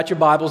Got your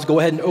Bibles, go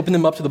ahead and open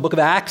them up to the book of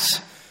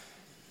Acts.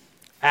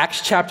 Acts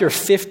chapter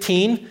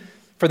 15.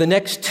 For the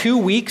next 2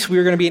 weeks, we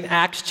are going to be in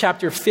Acts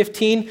chapter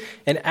 15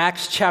 and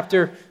Acts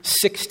chapter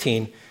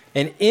 16.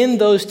 And in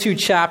those two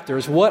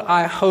chapters, what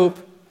I hope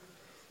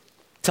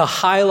to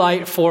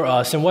highlight for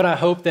us and what I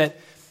hope that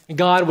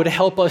God would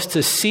help us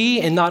to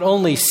see, and not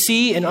only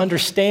see and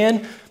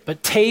understand,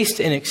 but taste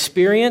and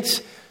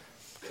experience,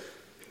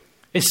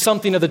 is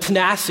something of the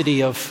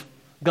tenacity of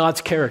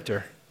God's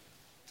character.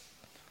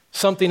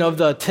 Something of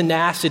the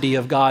tenacity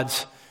of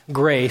God's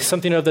grace,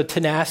 something of the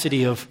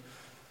tenacity of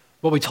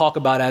what we talk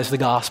about as the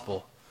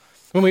gospel.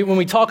 When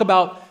we talk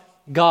about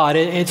God,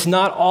 it's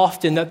not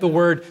often that the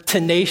word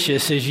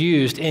tenacious is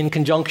used in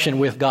conjunction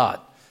with God.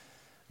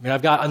 I mean,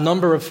 I've got a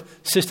number of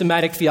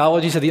systematic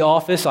theologies at the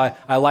office.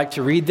 I like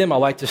to read them. I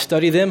like to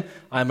study them.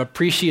 I'm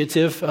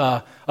appreciative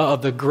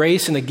of the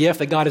grace and the gift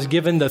that God has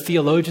given the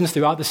theologians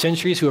throughout the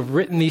centuries who have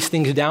written these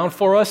things down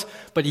for us.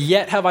 But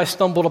yet have I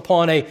stumbled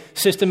upon a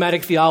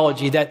systematic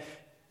theology that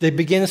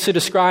begins to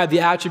describe the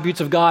attributes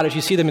of God as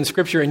you see them in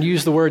Scripture and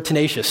use the word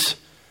tenacious.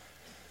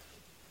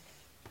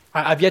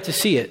 I've yet to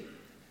see it.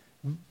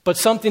 But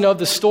something of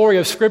the story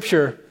of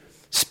Scripture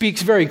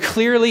speaks very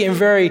clearly and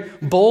very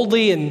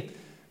boldly and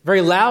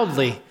very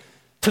loudly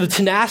to the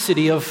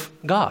tenacity of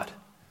God,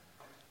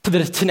 to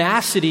the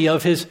tenacity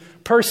of his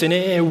person.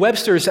 And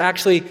Webster's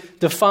actually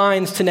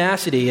defines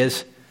tenacity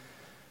as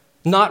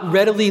not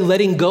readily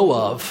letting go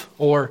of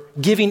or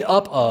giving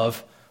up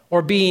of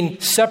or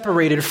being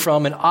separated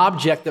from an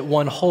object that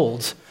one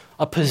holds,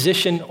 a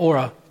position or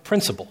a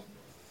principle.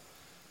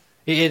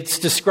 It's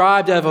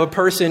described of a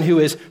person who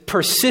is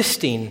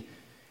persisting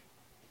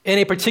in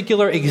a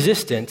particular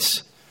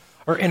existence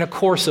or in a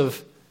course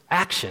of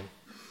action.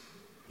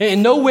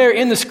 And nowhere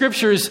in the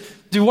Scriptures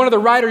do one of the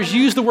writers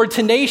use the word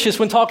tenacious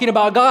when talking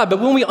about God.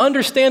 But when we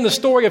understand the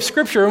story of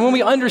Scripture and when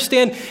we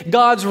understand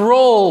God's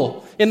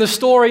role in the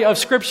story of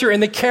Scripture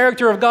and the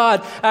character of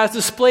God as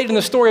displayed in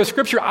the story of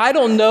Scripture, I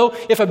don't know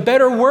if a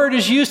better word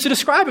is used to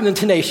describe him than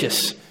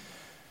tenacious.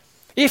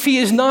 If he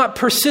is not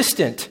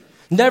persistent,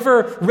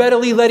 never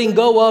readily letting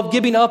go of,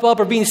 giving up,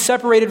 or being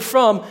separated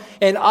from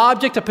an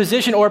object, a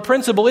position, or a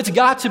principle, it's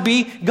got to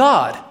be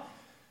God.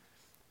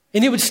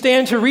 And it would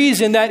stand to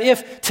reason that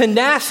if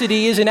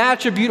tenacity is an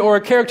attribute or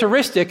a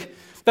characteristic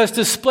that's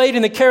displayed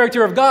in the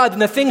character of God, then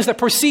the things that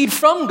proceed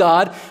from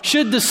God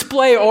should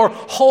display or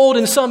hold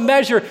in some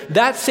measure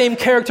that same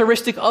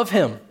characteristic of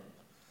him.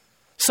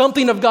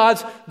 Something of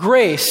God's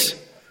grace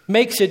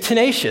makes it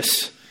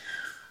tenacious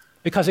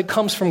because it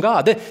comes from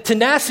God. The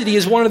tenacity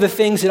is one of the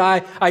things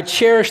that I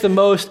cherish the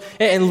most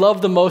and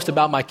love the most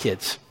about my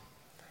kids.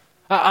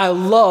 I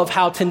love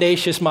how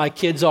tenacious my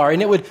kids are,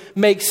 and it would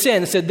make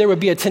sense that there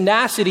would be a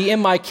tenacity in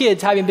my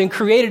kids having been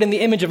created in the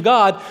image of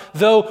God,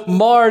 though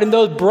marred and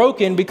though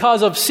broken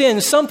because of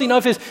sin. Something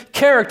of his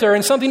character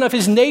and something of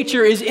his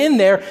nature is in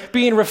there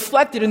being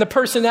reflected in the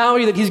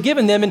personality that he's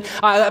given them, and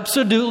I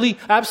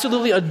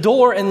absolutely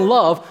adore and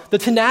love the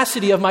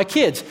tenacity of my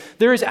kids.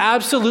 There is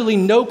absolutely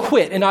no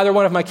quit in either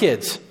one of my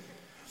kids.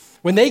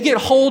 When they get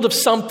hold of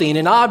something,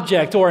 an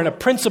object or a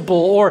principle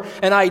or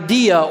an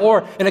idea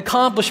or an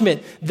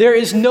accomplishment, there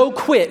is no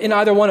quit in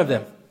either one of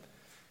them.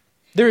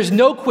 There is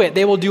no quit.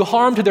 They will do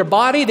harm to their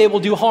body. They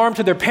will do harm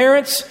to their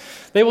parents.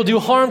 They will do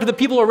harm to the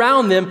people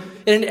around them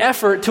in an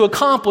effort to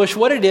accomplish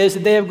what it is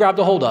that they have grabbed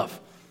a hold of.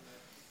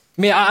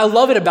 I mean, I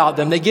love it about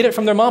them. They get it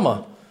from their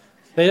mama.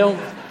 They don't,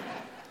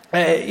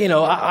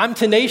 I'm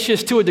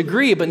tenacious to a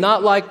degree, but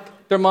not like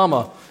their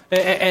mama.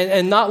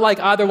 And not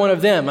like either one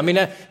of them. I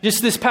mean,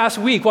 just this past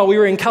week while we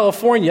were in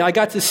California, I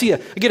got to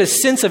get a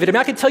sense of it. I mean,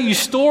 I could tell you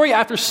story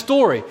after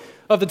story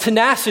of the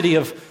tenacity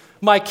of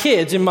my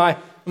kids and my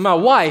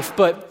wife,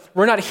 but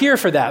we're not here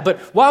for that. But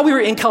while we were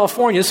in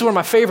California, this is one of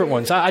my favorite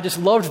ones. I just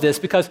loved this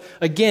because,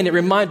 again, it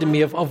reminded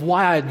me of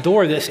why I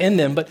adore this in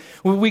them. But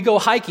we go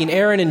hiking.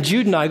 Aaron and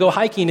Jude and I go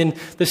hiking in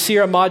the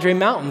Sierra Madre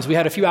Mountains. We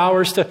had a few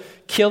hours to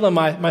kill, and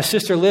my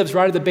sister lives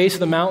right at the base of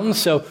the mountains.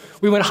 So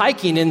we went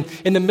hiking. And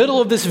in the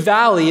middle of this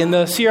valley in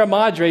the Sierra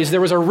Madres,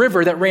 there was a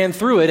river that ran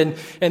through it.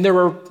 And there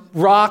were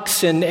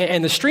rocks, and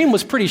the stream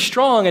was pretty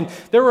strong. And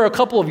there were a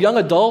couple of young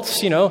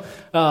adults,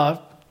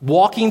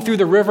 walking through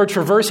the river,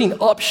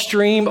 traversing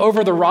upstream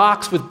over the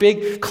rocks with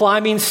big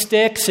climbing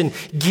sticks and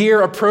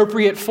gear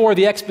appropriate for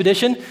the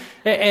expedition.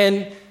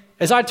 And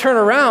as I turn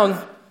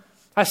around,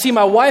 I see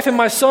my wife and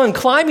my son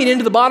climbing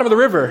into the bottom of the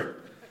river,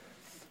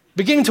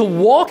 beginning to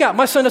walk out.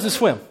 My son doesn't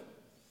swim.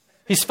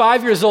 He's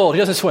 5 years old. He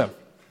doesn't swim.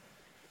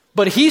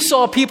 But he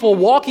saw people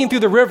walking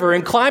through the river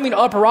and climbing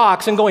up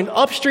rocks and going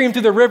upstream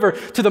through the river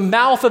to the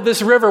mouth of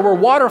this river where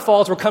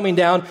waterfalls were coming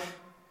down.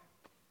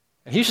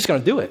 And he's just going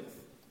to do it.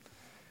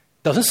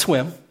 Doesn't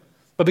swim,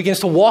 but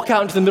begins to walk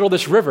out into the middle of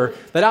this river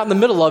that out in the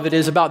middle of it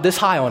is about this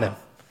high on him.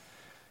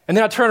 And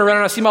then I turn around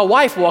and I see my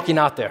wife walking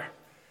out there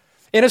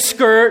in a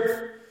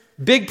skirt,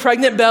 big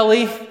pregnant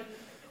belly,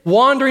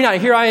 wandering out.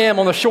 Here I am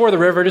on the shore of the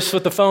river just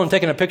with the phone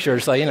taking a picture.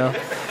 It's like,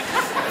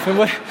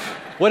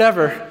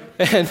 whatever.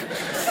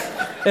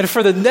 And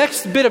for the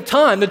next bit of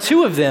time, the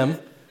two of them,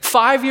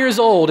 5 years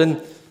old and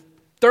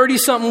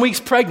 30-something weeks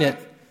pregnant,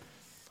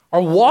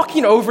 are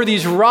walking over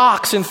these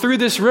rocks and through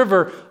this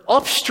river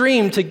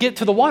upstream to get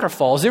to the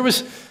waterfalls. There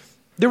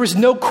was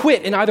no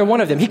quit in either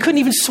one of them. He couldn't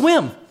even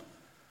swim,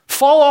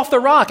 fall off the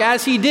rock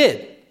as he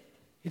did.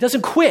 He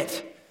doesn't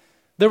quit.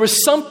 There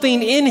was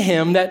something in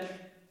him that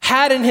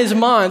had in his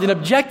mind an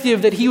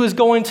objective that he was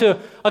going to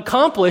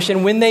accomplish.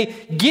 And when they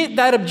get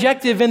that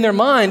objective in their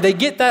mind, they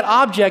get that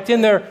object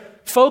in their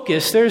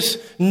focus, there's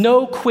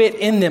no quit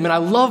in them. And I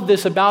love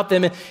this about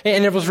them. And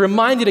it was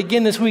reminded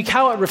again this week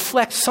how it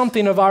reflects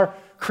something of our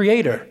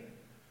Creator.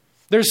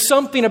 There's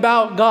something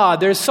about God.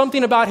 There's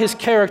something about his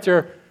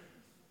character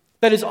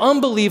that is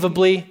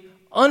unbelievably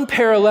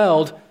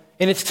unparalleled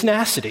in its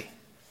tenacity.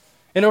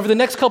 And over the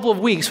next couple of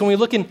weeks, when we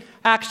look in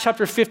Acts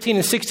chapter 15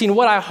 and 16,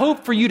 what I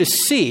hope for you to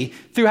see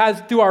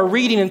through our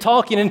reading and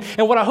talking,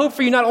 and what I hope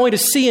for you not only to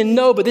see and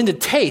know, but then to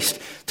taste,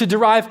 to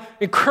derive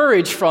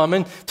courage from,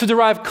 and to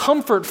derive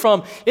comfort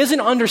from, is an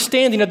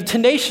understanding of the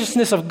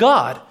tenaciousness of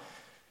God.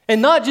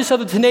 And not just of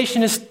the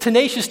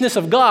tenaciousness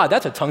of God.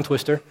 That's a tongue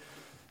twister.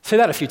 Say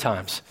that a few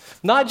times.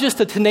 Not just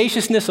the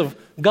tenaciousness of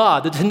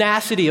God, the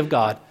tenacity of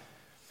God,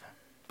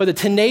 but the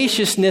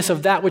tenaciousness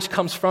of that which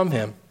comes from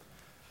him.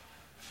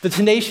 The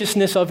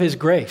tenaciousness of his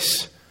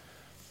grace.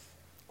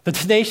 The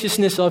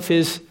tenaciousness of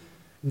his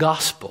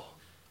gospel.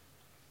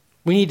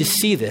 We need to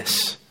see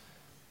this.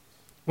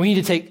 We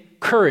need to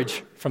take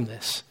courage from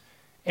this.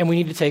 And we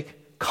need to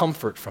take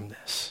comfort from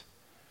this.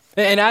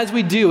 And as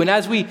we do, and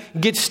as we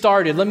get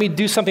started, let me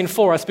do something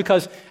for us,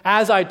 because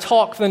as I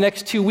talk for the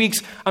next 2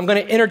 weeks, I'm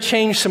going to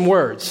interchange some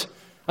words.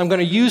 I'm going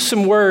to use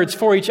some words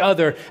for each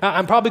other.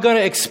 I'm probably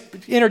going to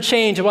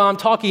interchange while I'm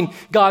talking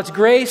God's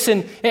grace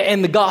and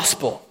the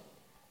gospel.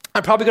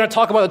 I'm probably going to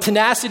talk about the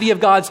tenacity of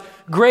God's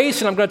grace,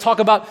 and I'm going to talk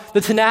about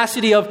the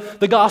tenacity of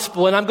the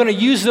gospel. And I'm going to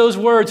use those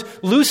words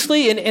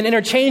loosely and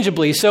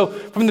interchangeably. So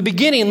from the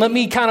beginning, let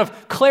me kind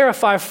of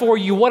clarify for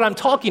you what I'm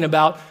talking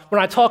about when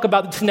I talk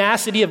about the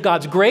tenacity of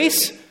God's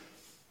grace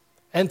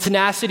and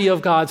tenacity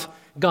of God's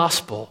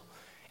gospel,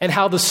 and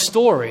how the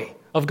story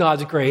of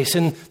God's grace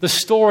and the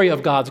story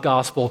of God's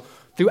gospel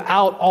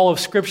throughout all of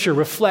Scripture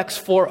reflects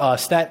for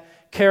us that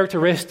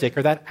characteristic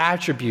or that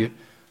attribute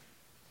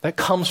that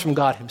comes from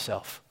God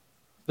himself.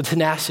 The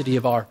tenacity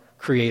of our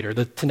Creator,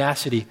 the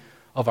tenacity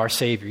of our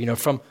Savior. You know,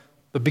 from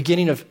the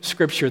beginning of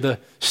Scripture, the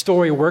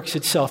story works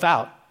itself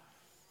out.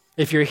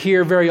 If you're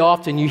here very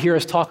often, you hear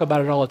us talk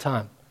about it all the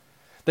time.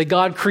 That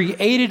God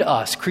created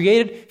us,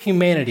 created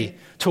humanity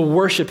to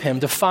worship him,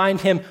 to find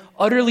him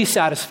utterly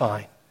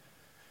satisfying,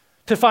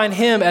 to find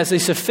him as a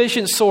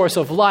sufficient source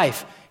of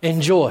life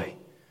and joy.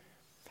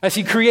 As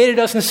he created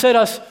us and set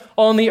us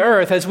on the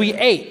earth, as we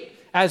ate,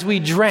 as we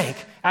drank,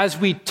 as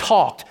we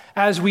talked,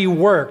 as we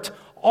worked,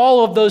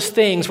 all of those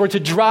things were to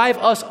drive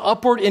us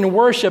upward in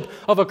worship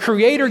of a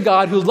creator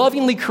God who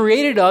lovingly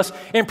created us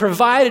and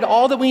provided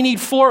all that we need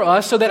for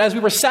us, so that as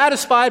we were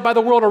satisfied by the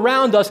world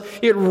around us,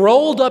 it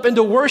rolled up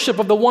into worship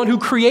of the one who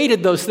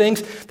created those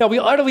things, that we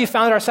utterly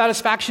found our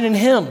satisfaction in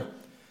him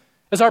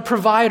as our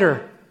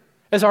provider,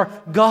 as our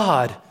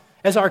God,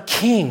 as our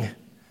King.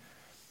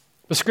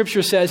 The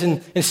Scripture says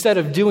instead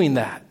of doing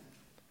that,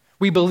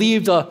 we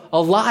believed a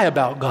lie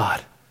about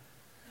God.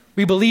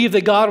 We believe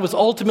that God was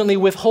ultimately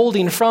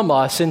withholding from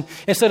us, and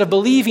instead of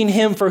believing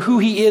him for who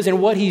he is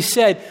and what he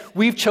said,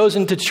 we've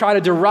chosen to try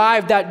to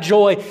derive that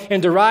joy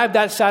and derive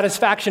that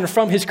satisfaction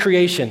from his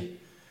creation.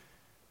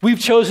 We've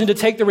chosen to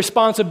take the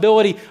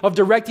responsibility of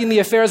directing the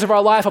affairs of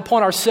our life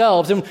upon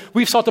ourselves, and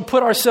we've sought to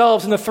put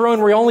ourselves in the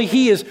throne where only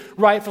he is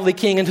rightfully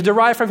king, and to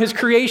derive from his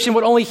creation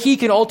what only he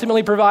can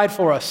ultimately provide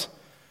for us.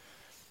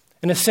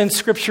 In a sense,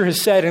 Scripture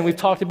has said, and we've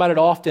talked about it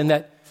often,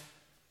 that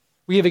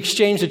we have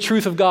exchanged the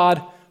truth of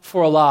God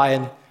for a lie.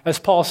 And as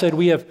Paul said,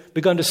 we have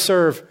begun to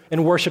serve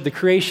and worship the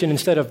creation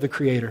instead of the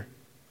Creator.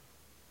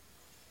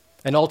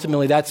 And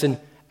ultimately, that's an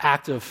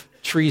act of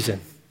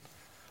treason,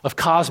 of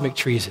cosmic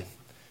treason.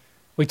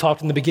 We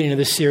talked in the beginning of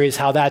this series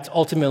how that's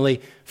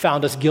ultimately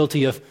found us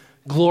guilty of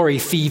glory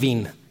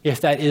thieving,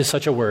 if that is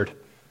such a word,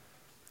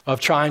 of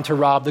trying to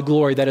rob the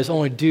glory that is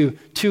only due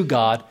to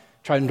God,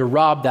 trying to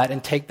rob that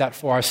and take that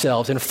for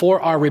ourselves, and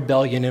for our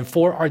rebellion and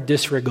for our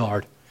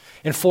disregard,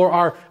 and for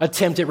our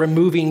attempt at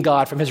removing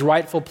God from his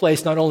rightful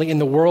place, not only in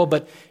the world,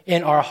 but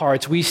in our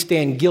hearts. We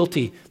stand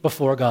guilty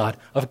before God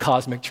of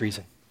cosmic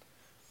treason,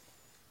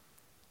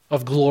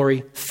 of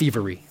glory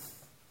thievery,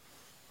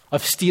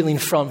 of stealing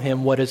from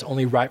him what is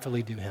only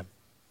rightfully due him.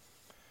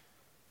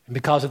 And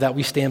because of that,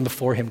 we stand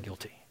before him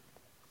guilty,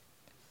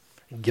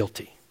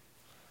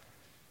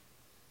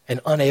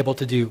 and unable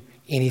to do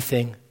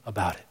anything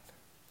about it.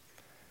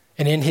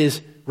 And in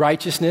his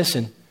righteousness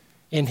and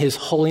in his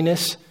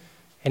holiness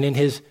and in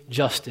his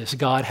justice,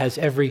 God has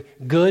every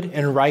good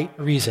and right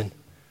reason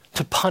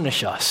to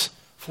punish us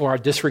for our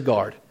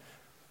disregard,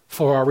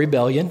 for our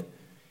rebellion,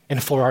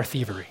 and for our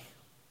thievery.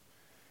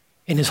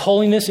 In his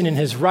holiness and in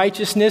his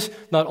righteousness,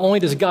 not only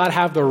does God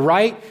have the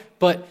right,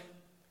 but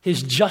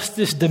his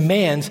justice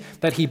demands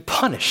that he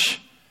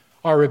punish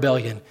our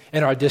rebellion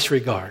and our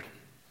disregard.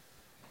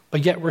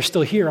 But yet we're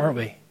still here, aren't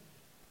we?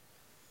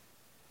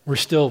 We're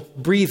still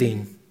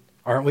breathing,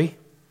 aren't we?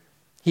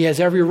 He has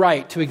every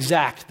right to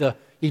exact the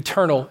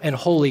eternal and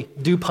holy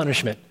due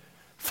punishment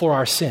for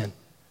our sin.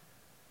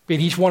 But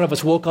each one of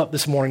us woke up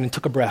this morning and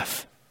took a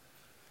breath.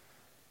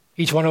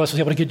 Each one of us was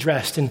able to get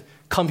dressed and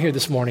come here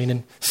this morning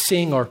and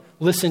sing or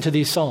listen to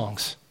these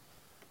songs.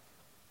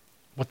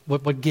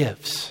 What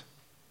gives?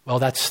 Well,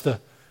 that's the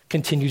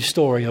continued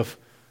story of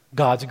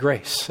God's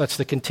grace. That's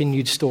the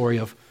continued story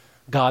of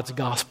God's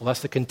gospel.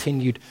 That's the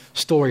continued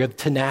story of the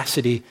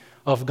tenacity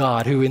of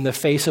God, who in the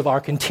face of our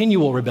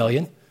continual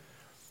rebellion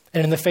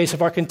and in the face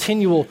of our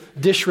continual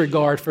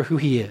disregard for who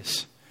he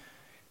is,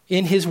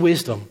 in his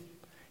wisdom,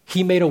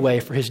 he made a way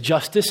for his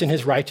justice and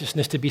his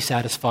righteousness to be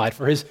satisfied,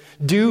 for his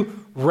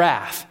due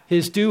wrath,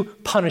 his due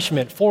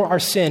punishment for our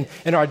sin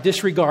and our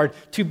disregard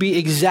to be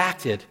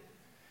exacted.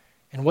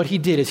 And what he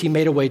did is he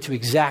made a way to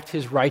exact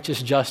his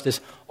righteous justice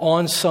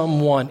on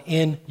someone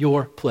in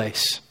your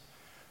place.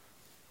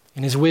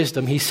 In his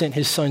wisdom, he sent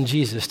his son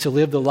Jesus to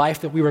live the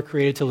life that we were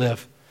created to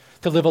live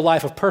a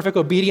life of perfect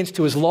obedience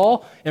to his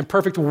law and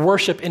perfect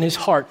worship in his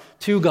heart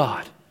to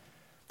God,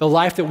 the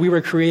life that we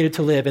were created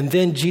to live. And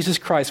then Jesus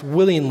Christ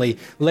willingly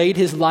laid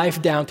his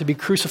life down to be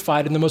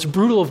crucified in the most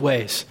brutal of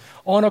ways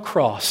on a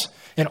cross.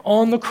 And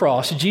on the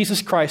cross,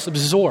 Jesus Christ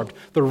absorbed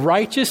the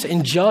righteous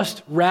and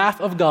just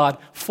wrath of God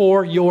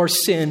for your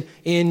sin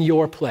in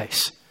your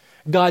place.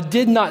 God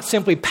did not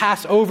simply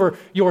pass over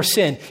your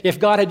sin. If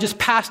God had just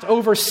passed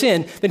over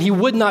sin, then he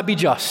would not be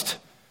just.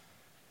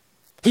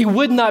 He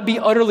would not be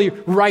utterly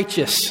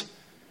righteous.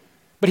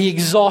 But he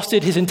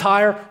exhausted his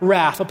entire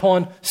wrath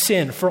upon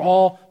sin for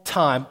all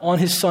time on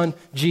his son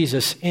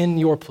Jesus in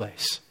your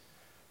place.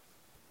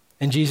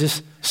 And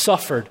Jesus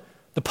suffered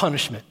the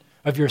punishment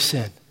of your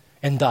sin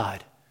and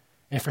died.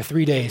 And for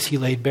 3 days, he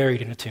lay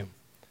buried in a tomb.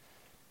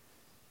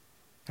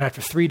 And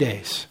after 3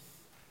 days,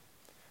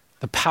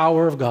 the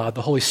power of God,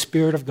 the Holy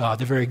Spirit of God,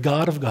 the very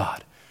God of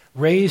God,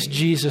 raised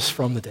Jesus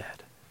from the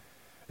dead,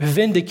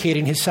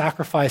 vindicating his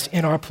sacrifice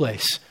in our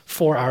place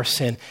for our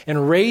sin,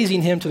 and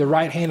raising him to the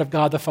right hand of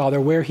God the Father,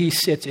 where he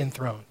sits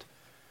enthroned.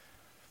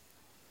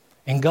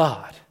 And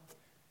God,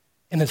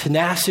 in the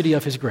tenacity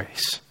of his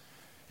grace,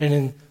 and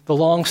in the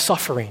long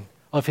suffering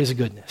of his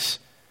goodness,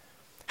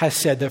 has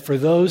said that for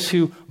those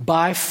who,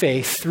 by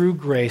faith, through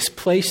grace,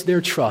 place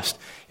their trust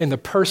in the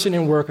person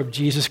and work of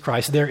Jesus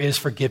Christ, there is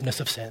forgiveness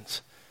of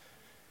sins.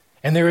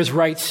 And there is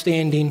right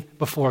standing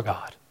before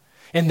God.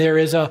 And there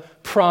is a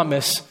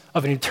promise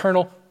of an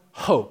eternal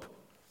hope,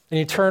 an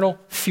eternal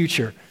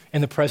future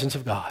in the presence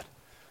of God.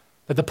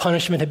 That the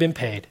punishment had been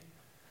paid.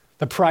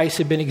 The price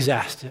had been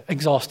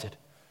exhausted.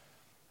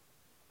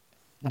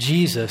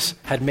 Jesus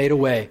had made a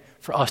way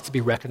for us to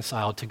be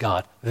reconciled to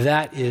God.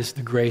 That is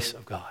the grace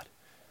of God.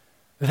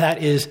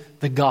 That is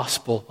the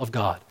gospel of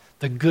God.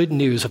 The good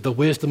news of the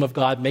wisdom of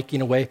God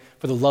making a way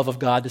for the love of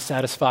God to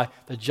satisfy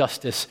the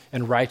justice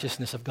and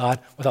righteousness of God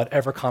without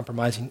ever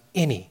compromising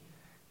any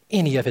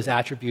of his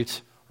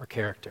attributes or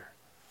character.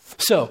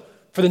 So,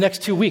 for the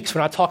next 2 weeks,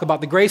 when I talk about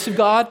the grace of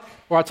God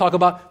or I talk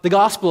about the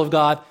gospel of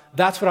God,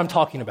 that's what I'm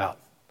talking about.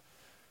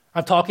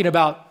 I'm talking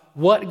about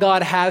what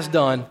God has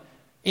done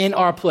in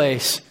our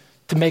place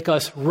to make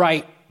us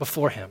right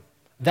before him.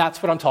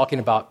 That's what I'm talking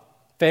about.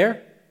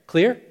 Fair?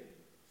 Clear?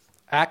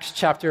 Acts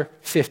chapter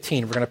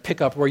 15. We're going to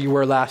pick up where you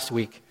were last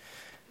week.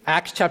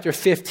 Acts chapter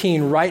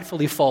 15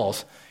 rightfully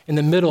falls in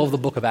the middle of the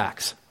book of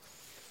Acts.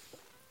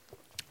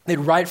 It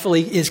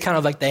rightfully is kind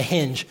of like the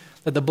hinge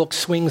that the book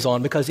swings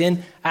on, because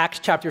in Acts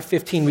chapter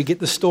 15, we get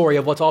the story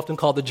of what's often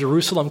called the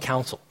Jerusalem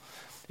Council.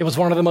 It was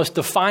one of the most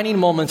defining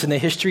moments in the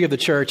history of the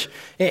church,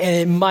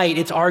 and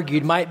it's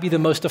argued, might be the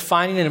most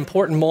defining and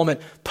important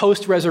moment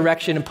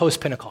post-resurrection and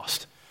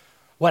post-Pentecost.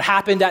 What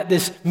happened at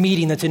this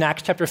meeting that's in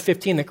Acts chapter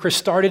 15 that Chris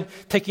started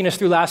taking us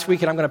through last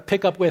week and I'm going to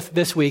pick up with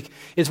this week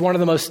is one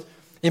of the most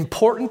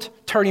important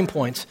turning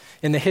points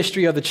in the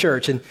history of the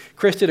church. And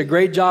Chris did a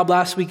great job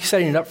last week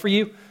setting it up for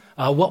you.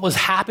 What was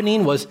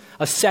happening was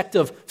a sect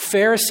of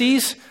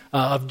Pharisees,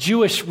 of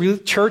Jewish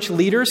church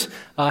leaders,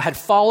 had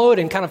followed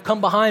and kind of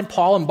come behind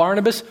Paul and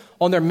Barnabas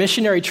on their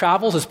missionary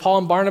travels as Paul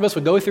and Barnabas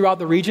would go throughout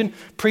the region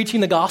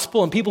preaching the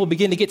gospel, and people would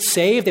begin to get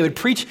saved. They would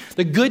preach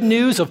the good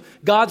news of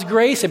God's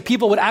grace, and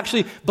people would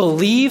actually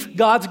believe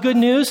God's good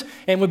news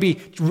and would be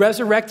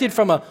resurrected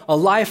from a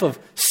life of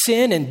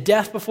sin and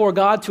death before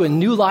God to a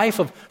new life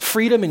of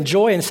freedom and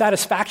joy and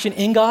satisfaction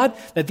in God.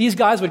 That these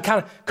guys would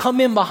kind of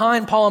come in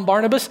behind Paul and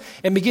Barnabas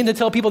and begin to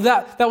tell people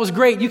that was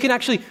great. You can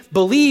actually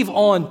believe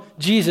on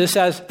Jesus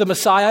as the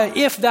Messiah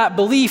if that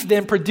belief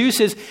then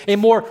produces a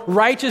more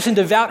righteous and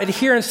devout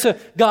adherence to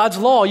God's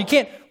law. You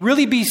can't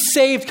really be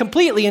saved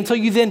completely until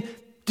you then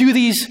do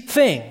these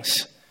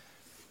things.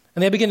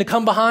 And they begin to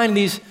come behind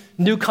these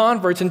new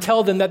converts and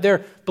tell them that their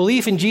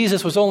belief in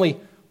Jesus was only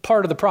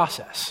part of the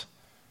process.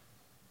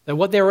 That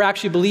what they were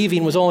actually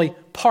believing was only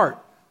part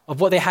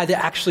of what they had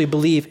to actually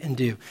believe and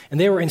do. And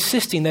they were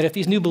insisting that if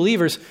these new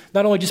believers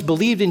not only just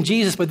believed in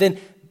Jesus, but then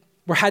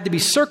had to be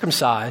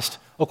circumcised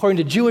according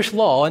to Jewish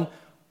law and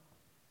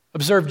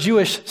observe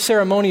Jewish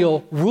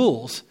ceremonial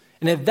rules,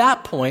 and at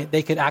that point,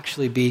 they could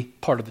actually be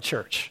part of the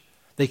church.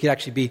 They could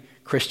actually be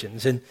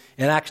Christians. And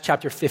in Acts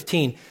chapter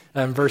 15,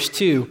 verse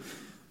 2,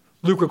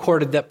 Luke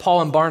recorded that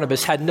Paul and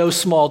Barnabas had no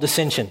small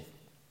dissension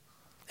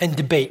and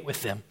debate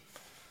with them.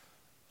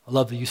 I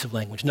love the use of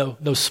language.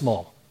 No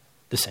small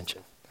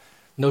dissension.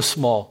 No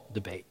small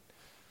debate.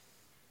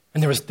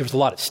 And there was a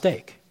lot at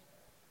stake.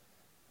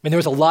 I mean, there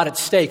was a lot at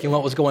stake in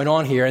what was going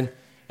on here.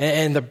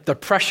 And the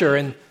pressure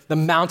and the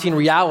mounting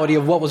reality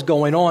of what was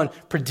going on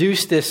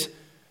produced this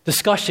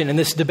discussion and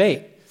this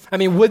debate. I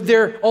mean, would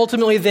there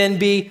ultimately then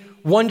be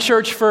one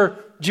church for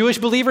Jewish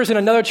believers and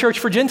another church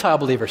for Gentile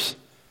believers?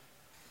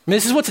 I mean,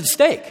 this is what's at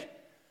stake.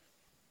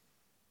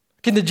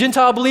 Can the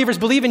Gentile believers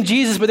believe in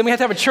Jesus, but then we have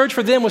to have a church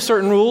for them with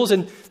certain rules,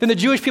 and then the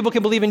Jewish people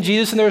can believe in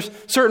Jesus, and there's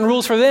certain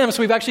rules for them,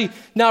 so we've actually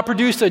now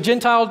produced a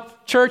Gentile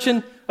church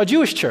and a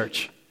Jewish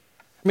church.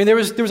 I mean, there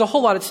was a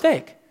whole lot at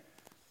stake.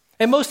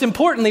 And most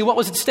importantly, what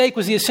was at stake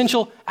was the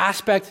essential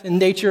aspect and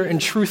nature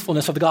and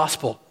truthfulness of the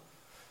gospel.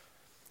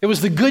 It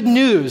was the good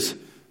news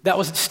that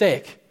was at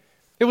stake.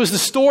 It was the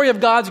story of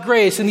God's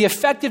grace and the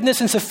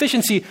effectiveness and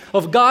sufficiency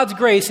of God's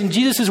grace and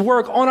Jesus'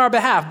 work on our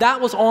behalf. That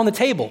was on the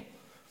table.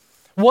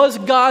 Was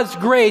God's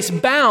grace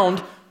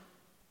bound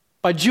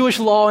by Jewish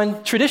law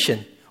and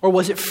tradition, or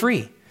was it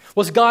free?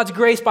 Was God's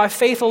grace by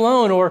faith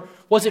alone, or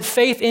was it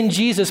faith in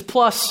Jesus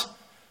plus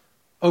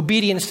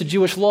obedience to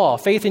Jewish law,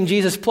 faith in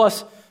Jesus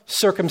plus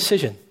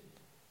circumcision?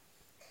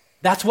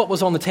 That's what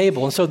was on the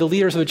table. And so the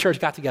leaders of the church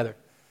got together.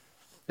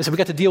 They said, we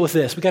got to deal with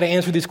this. We got to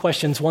answer these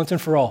questions once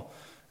and for all.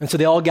 And so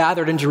they all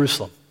gathered in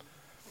Jerusalem.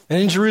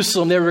 And in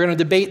Jerusalem, they were going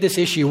to debate this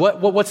issue.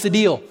 What's the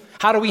deal?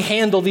 How do we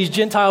handle these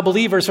Gentile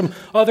believers from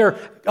other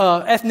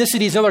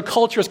ethnicities and other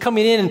cultures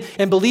coming in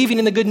and believing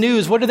in the good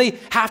news? What do they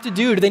have to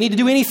do? Do they need to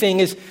do anything?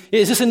 Is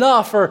this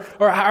enough? Or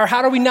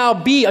how do we now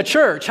be a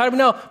church? How do we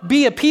now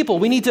be a people?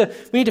 We need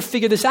to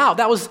figure this out.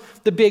 That was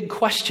the big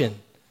question.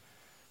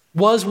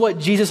 Was what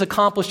Jesus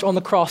accomplished on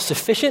the cross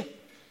sufficient,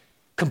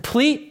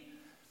 complete,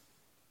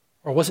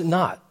 or was it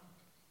not?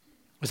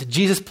 Was it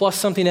Jesus plus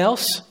something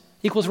else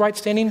equals right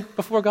standing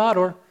before God,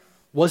 or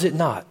was it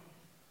not?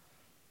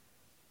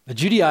 The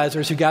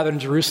Judaizers who gathered in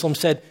Jerusalem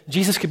said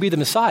Jesus could be the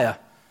Messiah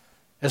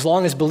as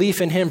long as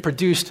belief in him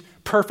produced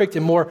perfect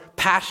and more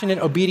passionate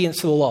obedience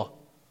to the law.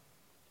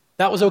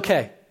 That was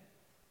okay.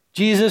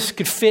 Jesus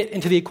could fit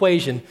into the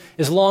equation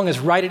as long as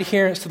right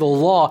adherence to the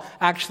law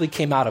actually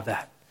came out of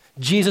that.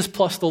 Jesus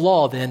plus the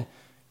law then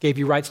gave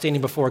you right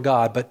standing before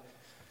God, but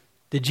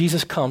did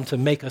Jesus come to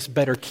make us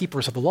better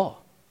keepers of the law?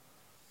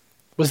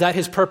 Was that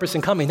his purpose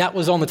in coming? That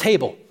was on the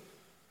table.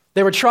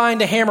 They were trying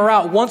to hammer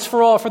out once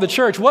for all for the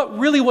church what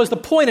really was the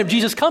point of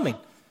Jesus coming.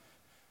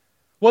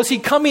 Was he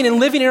coming and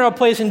living in our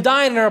place and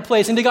dying in our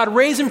place, and did God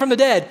raise him from the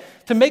dead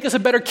to make us a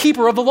better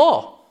keeper of the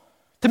law,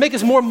 to make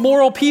us more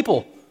moral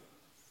people,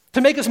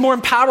 to make us more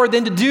empowered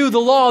than to do the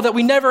law that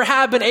we never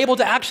have been able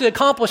to actually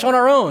accomplish on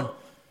our own?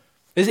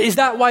 Is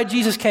that why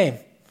Jesus came?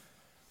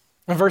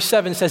 And verse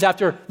 7 says,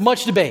 after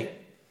much debate,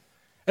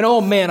 and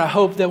oh man, I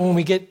hope that when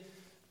we get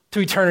to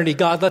eternity,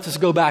 God lets us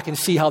go back and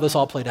see how this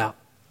all played out.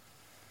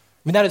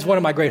 I mean, that is one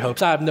of my great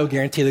hopes. I have no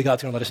guarantee that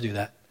God's going to let us do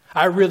that.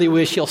 I really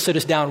wish he'll sit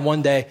us down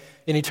one day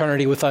in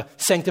eternity with a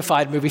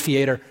sanctified movie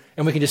theater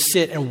and we can just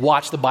sit and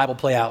watch the Bible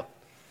play out.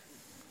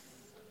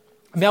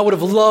 I mean, I would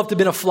have loved to have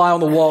been a fly on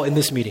the wall in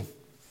this meeting.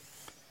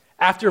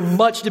 After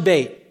much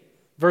debate,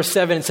 verse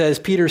 7 says,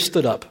 Peter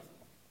stood up.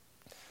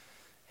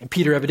 And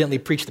Peter evidently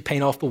preached the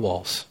paint off the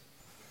walls.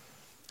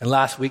 And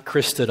last week,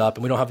 Chris stood up,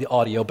 and we don't have the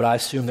audio, but I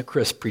assume that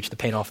Chris preached the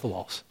paint off the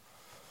walls.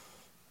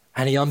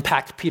 And he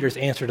unpacked Peter's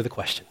answer to the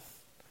question.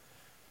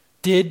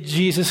 Did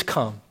Jesus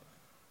come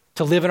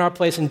to live in our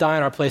place and die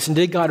in our place? And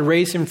did God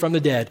raise him from the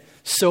dead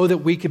so that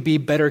we could be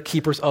better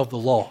keepers of the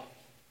law?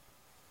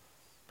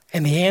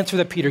 And the answer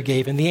that Peter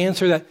gave, and the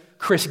answer that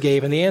Chris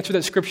gave, and the answer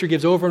that Scripture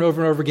gives over and over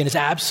and over again is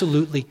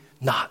absolutely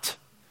not.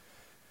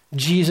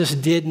 Jesus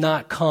did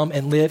not come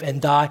and live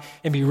and die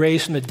and be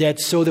raised from the dead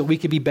so that we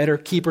could be better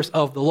keepers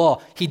of the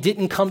law. He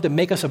didn't come to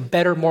make us a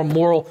better, more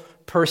moral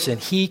person.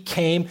 He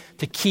came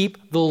to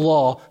keep the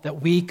law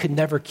that we could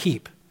never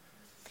keep.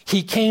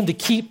 He came to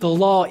keep the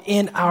law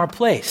in our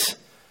place.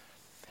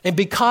 And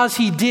because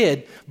he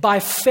did, by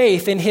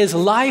faith in his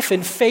life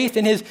and faith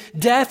in his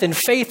death and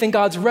faith in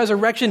God's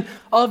resurrection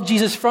of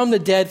Jesus from the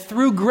dead,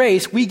 through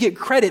grace, we get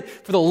credit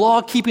for the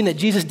law keeping that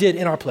Jesus did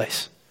in our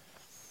place.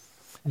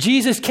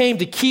 Jesus came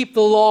to keep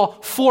the law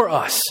for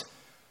us.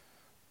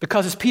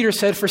 Because as Peter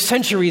said, for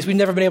centuries, we've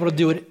never been able to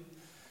do it.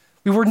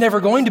 We were never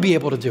going to be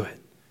able to do it.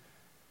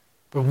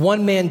 But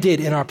one man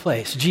did in our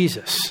place,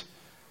 Jesus.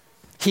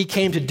 He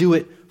came to do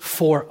it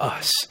for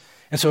us.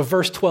 And so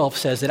verse 12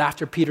 says that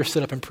after Peter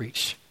stood up and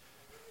preached,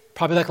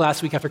 probably like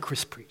last week after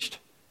Chris preached,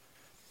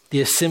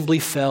 the assembly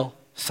fell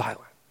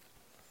silent.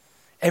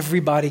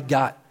 Everybody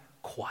got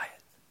quiet.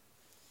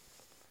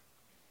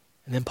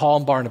 And then Paul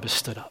and Barnabas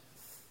stood up.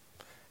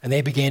 And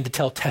they began to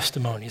tell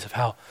testimonies of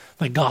how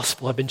the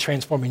gospel had been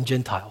transforming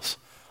Gentiles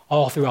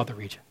all throughout the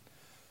region.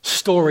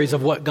 Stories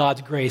of what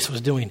God's grace was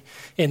doing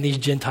in these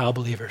Gentile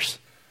believers.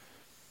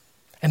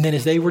 And then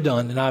as they were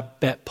done, and I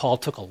bet Paul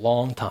took a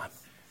long time,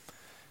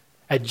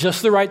 at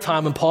just the right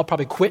time when Paul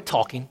probably quit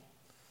talking,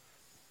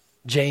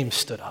 James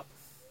stood up.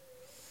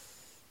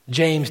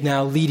 James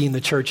now leading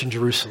the church in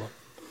Jerusalem.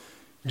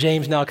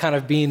 James now kind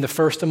of being the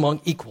first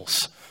among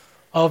equals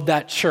of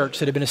that church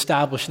that had been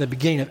established in the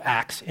beginning of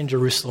Acts in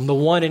Jerusalem, the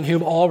one in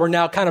whom all were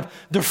now kind of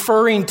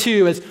deferring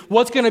to as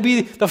what's going to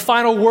be the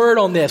final word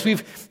on this.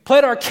 We've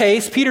pled our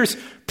case. Peter's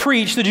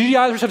preached. The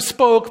Judaizers have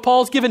spoke.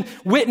 Paul's given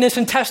witness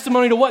and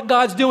testimony to what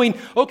God's doing.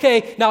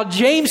 Okay, now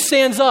James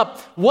stands up.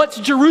 What's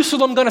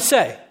Jerusalem going to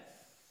say?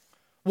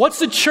 What's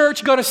the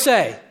church going to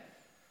say?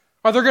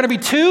 Are there going to be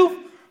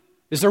two?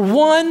 Is there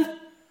one?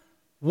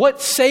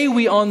 What say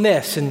we on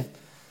this? And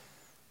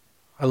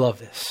I love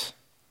this.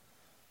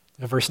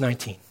 In verse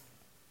 19,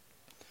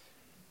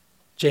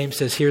 James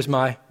says, here's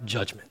my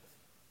judgment.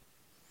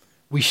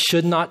 We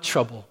should not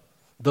trouble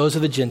those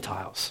of the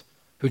Gentiles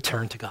who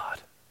turn to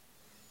God.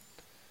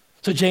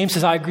 So James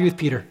says, I agree with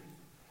Peter.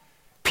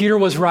 Peter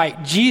was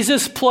right.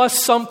 Jesus plus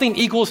something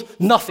equals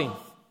nothing.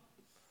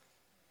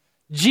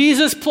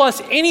 Jesus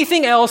plus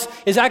anything else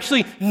is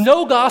actually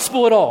no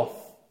gospel at all.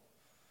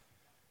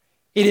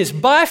 It is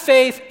by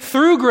faith,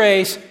 through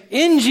grace,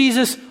 in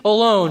Jesus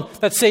alone,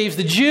 that saves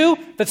the Jew,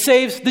 that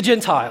saves the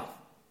Gentile.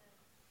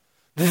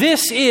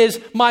 This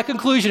is my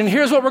conclusion, and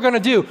here's what we're going to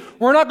do.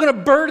 We're not going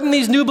to burden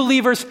these new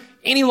believers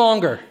any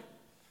longer.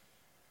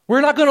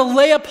 We're not going to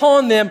lay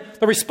upon them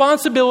the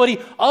responsibility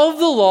of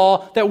the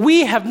law that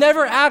we have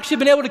never actually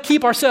been able to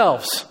keep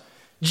ourselves.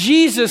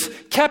 Jesus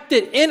kept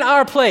it in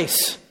our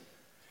place.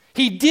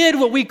 He did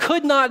what we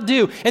could not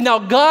do, and now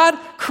God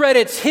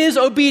credits his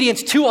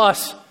obedience to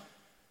us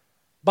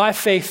by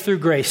faith through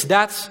grace.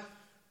 That's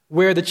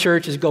where the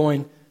church is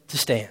going to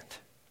stand.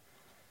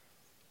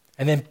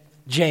 And then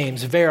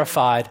James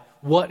verified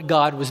what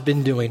God was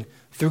been doing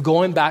through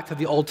going back to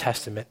the Old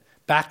Testament,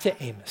 back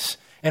to Amos,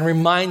 and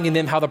reminding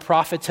them how the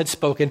prophets had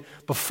spoken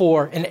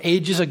before and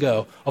ages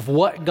ago of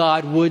what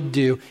God would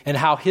do and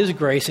how his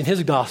grace and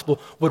his gospel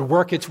would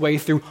work its way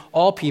through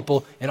all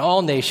people and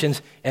all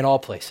nations and all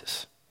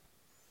places.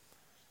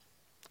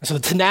 And so the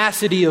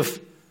tenacity of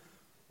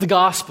the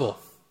gospel,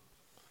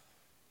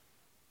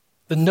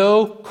 the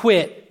no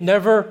quit,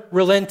 never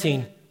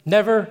relenting,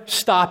 never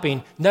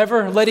stopping,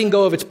 never letting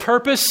go of its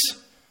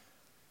purpose,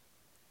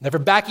 never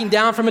backing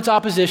down from its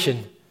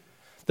opposition.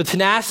 The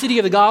tenacity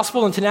of the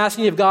gospel and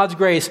tenacity of God's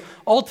grace,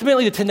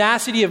 ultimately the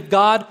tenacity of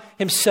God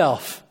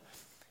himself,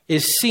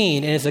 is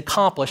seen and is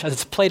accomplished as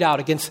it's played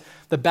out against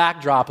the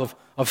backdrop of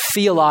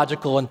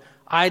theological and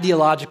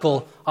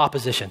ideological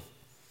opposition.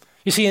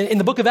 You see, in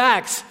the book of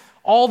Acts,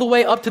 all the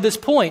way up to this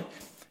point,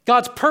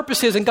 God's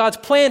purposes and God's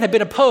plan had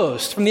been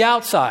opposed from the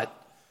outside.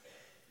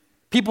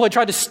 People had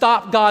tried to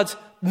stop God's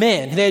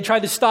men. They had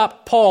tried to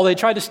stop Paul. They had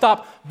tried to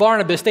stop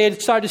Barnabas. They had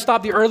tried to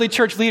stop the early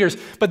church leaders.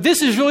 But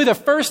this is really the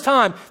first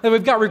time that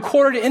we've got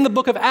recorded in the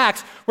book of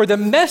Acts where the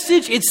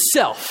message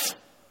itself,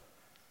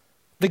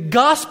 the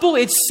gospel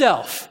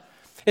itself,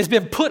 has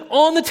been put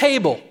on the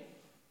table.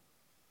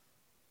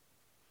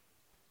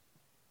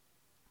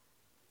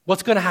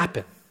 What's going to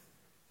happen?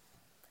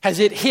 Has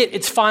it hit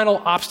its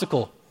final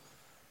obstacle?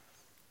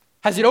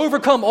 Has it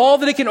overcome all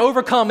that it can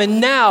overcome?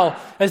 And now,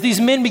 as these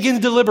men begin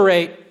to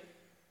deliberate,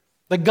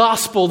 the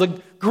gospel,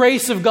 the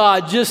grace of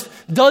God just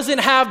doesn't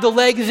have the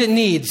legs it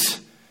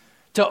needs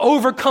to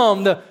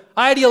overcome the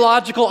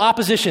ideological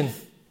opposition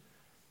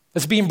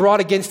that's being brought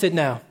against it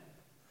now.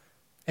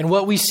 And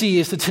what we see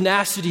is the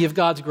tenacity of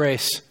God's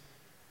grace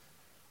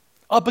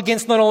up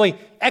against not only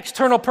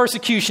external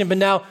persecution, but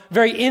now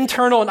very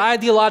internal and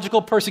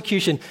ideological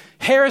persecution.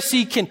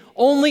 Heresy can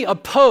only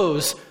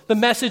oppose the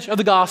message of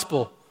the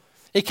gospel.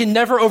 It can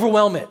never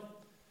overwhelm it.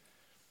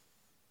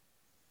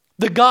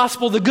 The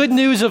gospel, the good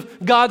news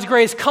of God's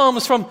grace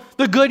comes from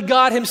the good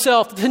God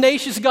himself, the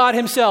tenacious God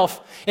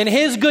himself. And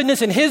his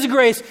goodness and his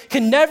grace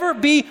can never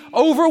be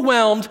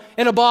overwhelmed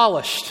and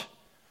abolished.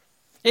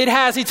 It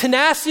has a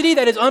tenacity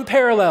that is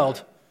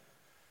unparalleled.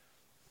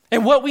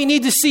 And what we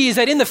need to see is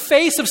that in the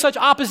face of such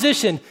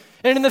opposition,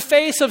 and in the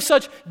face of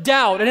such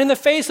doubt, and in the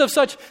face of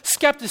such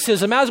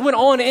skepticism, as went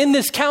on in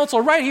this council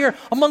right here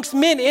amongst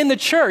men in the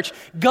church,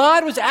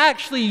 God was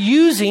actually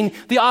using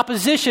the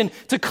opposition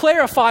to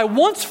clarify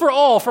once for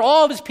all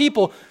of his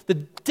people, the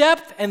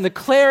depth and the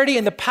clarity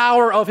and the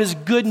power of his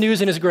good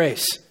news and his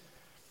grace.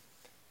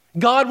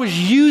 God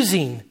was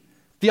using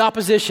the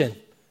opposition.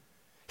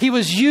 He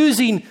was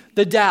using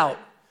the doubt.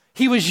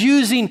 He was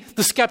using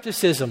the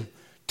skepticism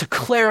to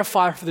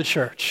clarify for the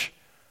church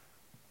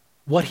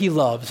what he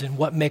loves and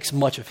what makes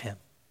much of him.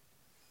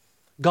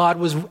 God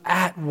was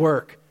at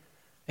work,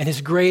 and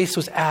his grace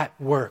was at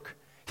work.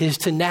 His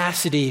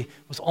tenacity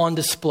was on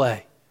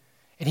display,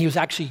 and he was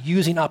actually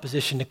using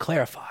opposition to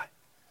clarify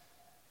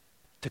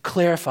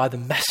the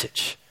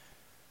message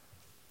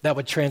that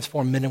would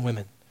transform men and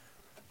women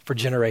for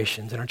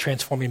generations and are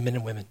transforming men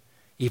and women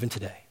even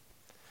today.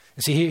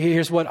 And see,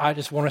 here's what I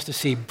just want us to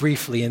see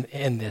briefly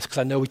in this, because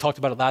I know we talked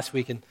about it last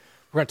week, and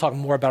we're going to talk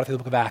more about it through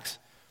the book of Acts.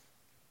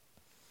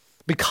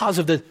 Because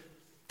of the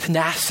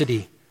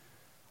tenacity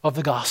of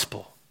the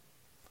gospel,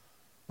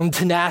 and the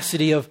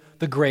tenacity of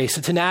the grace,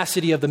 the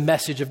tenacity of the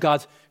message of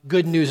God's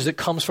good news as it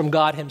comes from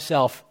God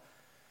himself.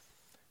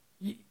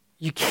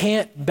 You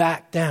can't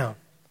back down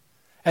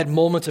at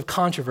moments of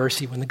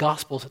controversy when the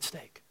gospel is at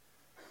stake.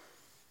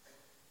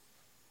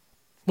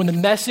 When the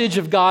message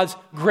of God's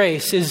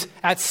grace is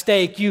at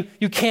stake, you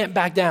can't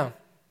back down.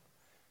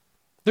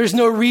 There's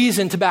no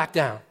reason to back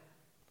down.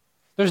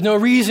 There's no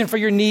reason for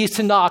your knees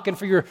to knock and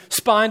for your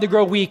spine to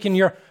grow weak and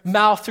your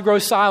mouth to grow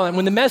silent.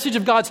 When the message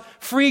of God's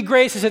free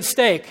grace is at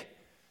stake,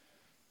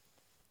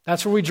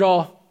 that's where we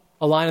draw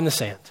a line in the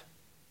sand.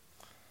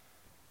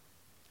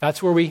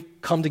 That's where we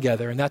come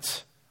together, and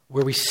that's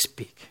where we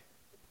speak.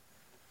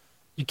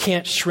 You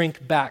can't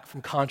shrink back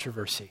from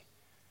controversy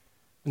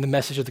when the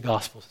message of the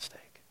gospel is at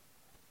stake.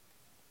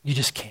 You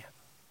just can't.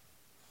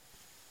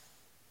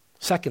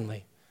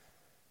 Secondly,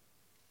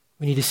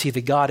 we need to see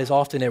that God is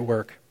often at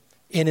work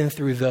in and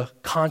through the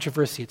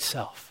controversy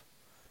itself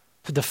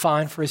to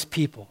define for his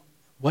people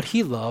what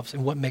he loves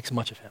and what makes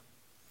much of him.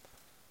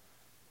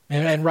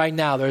 And right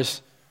now,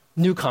 there's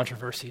new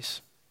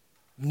controversies,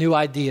 new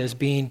ideas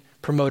being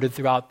promoted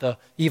throughout the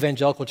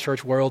evangelical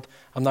church world.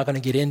 I'm not going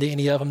to get into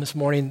any of them this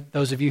morning.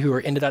 Those of you who are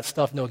into that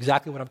stuff know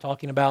exactly what I'm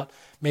talking about.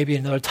 Maybe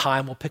another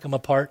time we'll pick them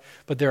apart.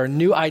 But there are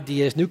new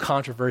ideas, new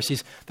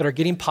controversies that are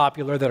getting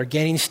popular, that are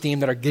gaining steam,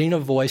 that are getting a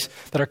voice,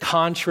 that are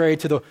contrary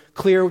to the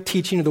clear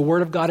teaching of the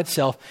Word of God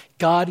itself.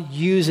 God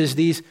uses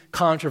these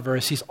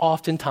controversies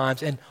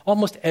oftentimes and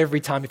almost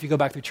every time, if you go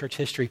back through church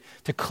history,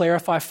 to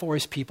clarify for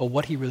his people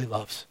what he really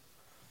loves.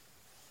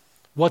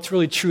 What's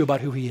really true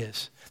about who he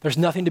is. There's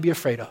nothing to be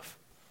afraid of.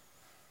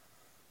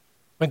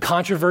 When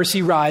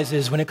controversy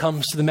rises when it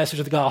comes to the message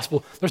of the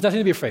gospel, there's nothing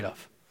to be afraid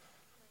of.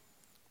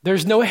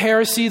 There's no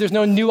heresy, there's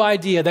no new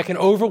idea that can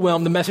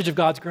overwhelm the message of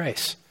God's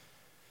grace.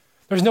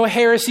 There's no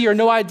heresy or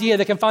no idea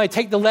that can finally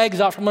take the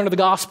legs out from under the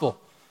gospel.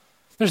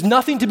 There's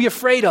nothing to be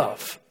afraid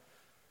of.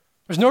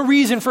 There's no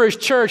reason for his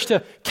church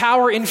to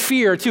cower in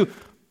fear to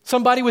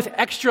somebody with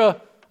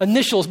extra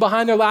initials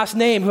behind their last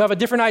name who have a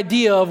different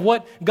idea of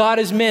what God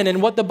has meant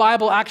and what the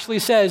Bible actually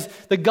says.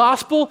 The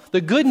gospel,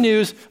 the good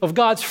news of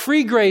God's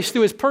free grace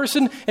through his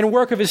person and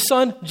work of his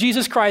Son,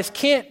 Jesus Christ,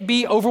 can't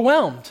be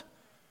overwhelmed.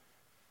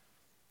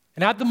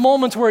 And at the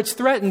moments where it's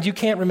threatened, you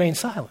can't remain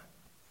silent.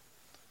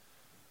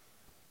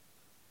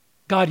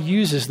 God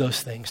uses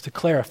those things to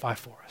clarify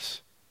for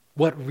us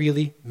what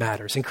really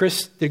matters. And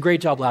Chris did a great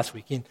job last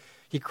week.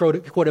 He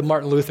quoted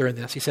Martin Luther in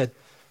this. He said,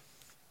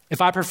 "If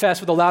I profess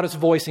with the loudest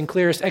voice and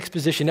clearest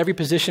exposition every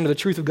position of the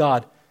truth of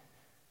God,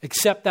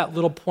 except that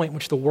little point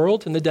which the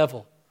world and the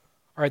devil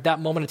are at that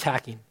moment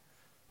attacking,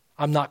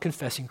 I'm not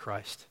confessing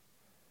Christ.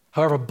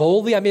 However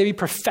boldly I may be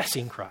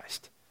professing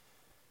Christ.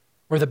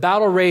 Where the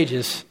battle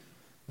rages,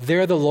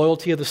 there the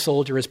loyalty of the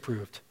soldier is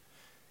proved.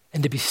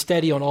 And to be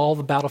steady on all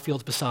the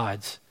battlefields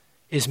besides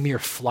is mere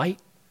flight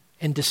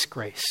and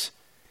disgrace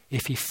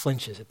if he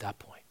flinches at that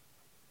point."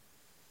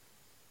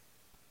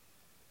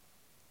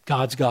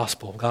 God's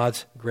gospel,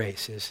 God's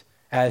grace is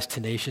as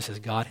tenacious as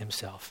God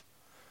himself.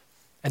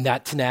 And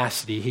that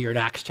tenacity here in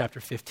Acts chapter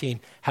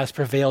 15 has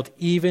prevailed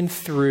even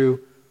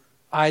through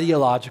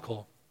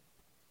ideological,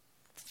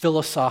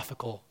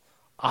 philosophical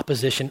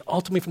opposition,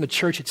 ultimately from the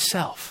church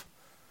itself.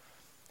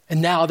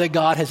 And now that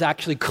God has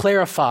actually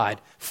clarified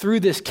through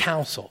this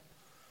council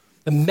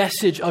the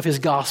message of his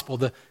gospel,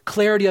 the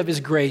clarity of his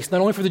grace,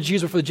 not only for the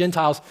Jews but for the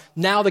Gentiles,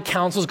 now the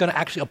council is going to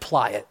actually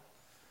apply it.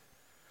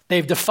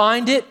 They've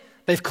defined it.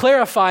 They've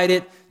clarified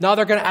it. Now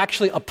they're going to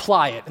actually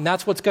apply it. And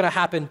that's what's going to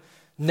happen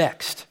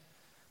next.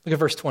 Look at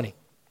verse 20.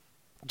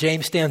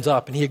 James stands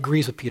up and he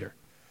agrees with Peter.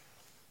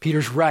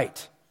 Peter's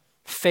right.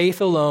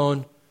 Faith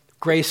alone,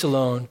 grace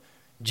alone,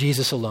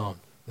 Jesus alone.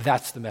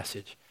 That's the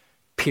message.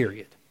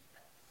 Period.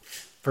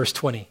 Verse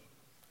 20.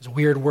 There's a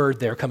weird word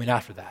there coming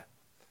after that.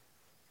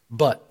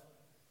 But.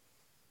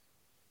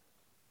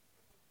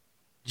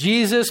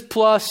 Jesus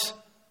plus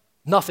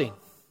nothing.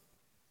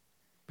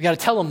 We got to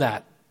tell them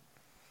that.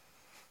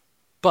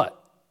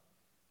 But,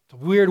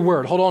 it's a weird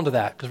word. Hold on to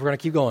that because we're going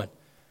to keep going.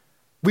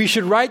 We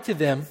should write to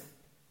them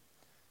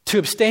to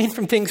abstain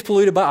from things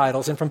polluted by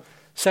idols and from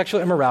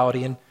sexual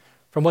immorality and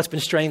from what's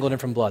been strangled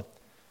and from blood.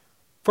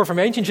 For from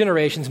ancient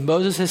generations,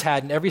 Moses has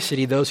had in every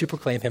city those who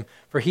proclaim him,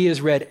 for he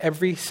is read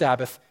every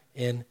Sabbath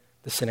in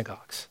the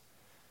synagogues.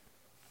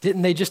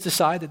 Didn't they just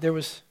decide that there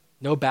was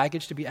no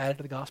baggage to be added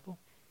to the gospel?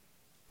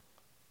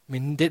 I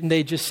mean, didn't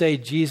they just say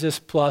Jesus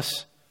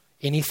plus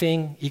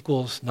anything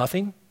equals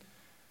nothing?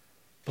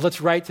 But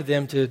let's write to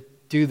them to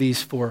do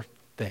these four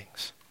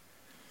things.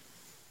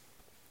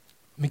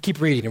 Let me keep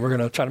reading and we're going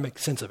to try to make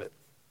sense of it.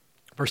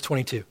 Verse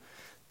 22.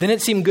 Then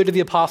it seemed good to the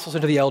apostles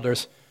and to the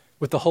elders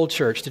with the whole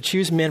church to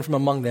choose men from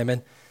among them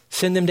and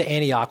send them to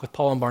Antioch with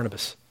Paul and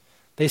Barnabas.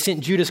 They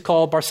sent Judas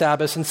called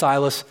Barsabbas and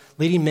Silas,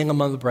 leading men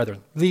among the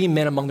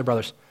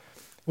brothers,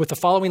 with the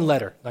following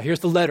letter. Now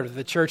here's the letter that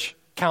the church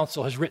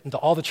council has written to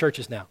all the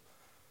churches now.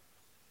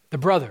 The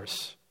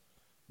brothers,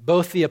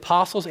 both the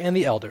apostles and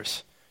the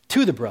elders,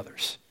 to the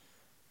brothers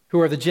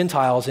who are the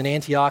Gentiles in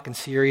Antioch and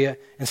Syria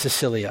and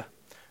Sicilia.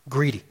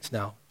 Greetings.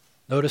 Now,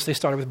 notice they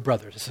started with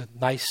brothers. It's a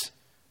nice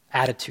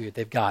attitude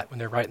they've got when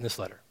they're writing this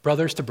letter.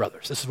 Brothers to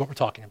brothers. This is what we're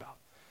talking about.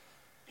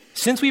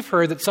 since we've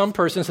heard that some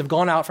persons have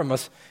gone out from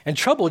us and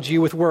troubled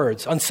you with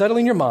words,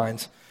 unsettling your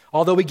minds,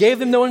 although we gave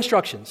them no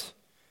instructions,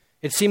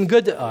 it seemed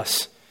good to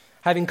us,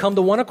 having come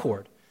to one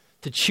accord,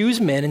 to choose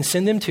men and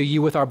send them to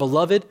you with our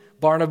beloved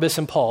Barnabas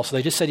and Paul. So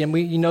they just said,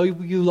 you know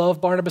you love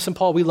Barnabas and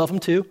Paul. We love them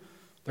too.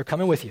 They're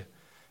coming with you.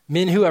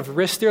 Men who have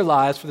risked their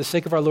lives for the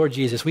sake of our Lord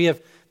Jesus. We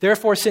have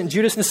therefore sent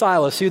Judas and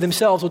Silas, who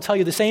themselves will tell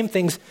you the same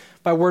things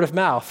by word of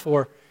mouth,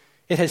 for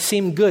it has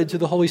seemed good to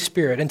the Holy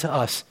Spirit and to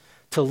us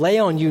to lay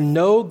on you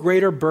no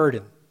greater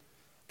burden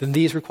than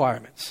these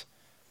requirements,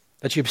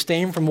 that you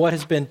abstain from what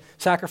has been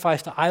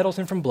sacrificed to idols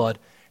and from blood,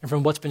 and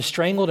from what's been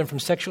strangled and from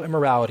sexual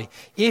immorality.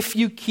 If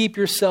you keep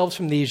yourselves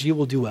from these, you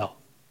will do well.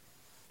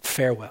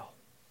 Farewell.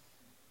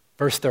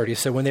 Verse 30,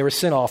 so when they were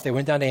sent off, they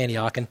went down to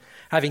Antioch, and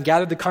having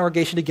gathered the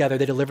congregation together,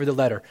 they delivered the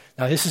letter.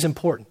 Now this is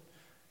important.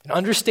 In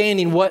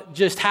understanding what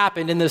just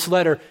happened in this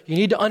letter, you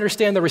need to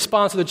understand the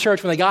response of the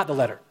church when they got the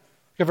letter.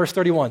 Look at verse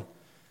 31.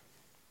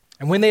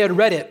 And when they had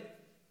read it,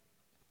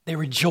 they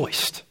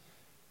rejoiced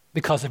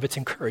because of its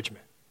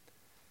encouragement.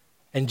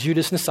 And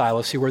Judas and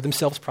Silas, who were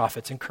themselves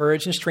prophets,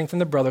 encouraged and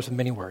strengthened the brothers with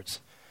many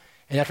words.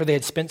 And after they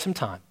had spent some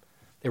time,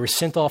 they were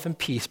sent off in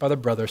peace by the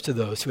brothers to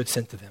those who had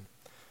sent to them.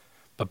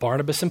 But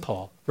Barnabas and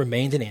Paul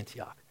remained in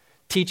Antioch,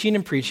 teaching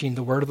and preaching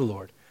the word of the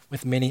Lord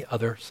with many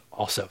others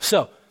also.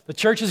 So the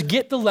churches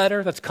get the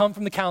letter that's come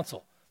from the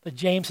council that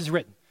James has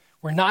written.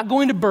 We're not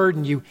going to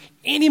burden you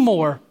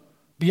anymore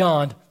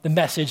beyond the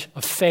message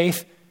of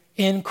faith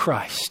in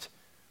Christ,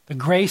 the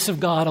grace of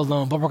God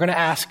alone. But we're going to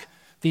ask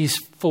these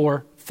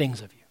 4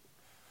 things of you.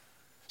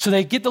 So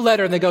they get the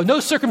letter and they go, no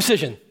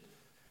circumcision.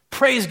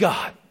 Praise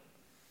God.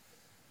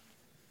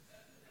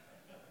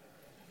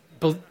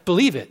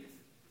 Believe it.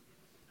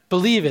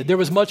 Believe it. There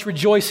was much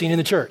rejoicing in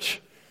the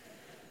church.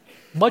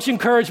 Much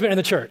encouragement in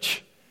the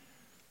church.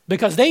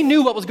 Because they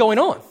knew what was going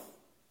on.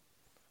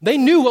 They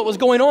knew what was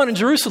going on in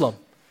Jerusalem.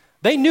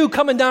 They knew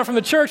coming down from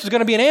the church was going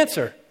to be an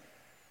answer.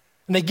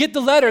 And they get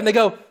the letter and they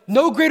go,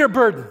 no greater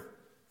burden,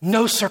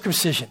 no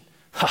circumcision.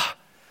 Ha.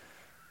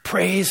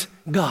 Praise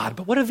God.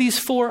 But what are these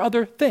 4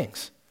 other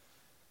things?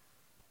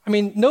 I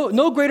mean,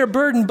 no greater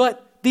burden,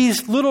 but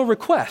these little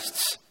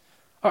requests.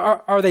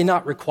 Are they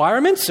not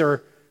requirements,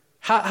 or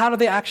how do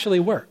they actually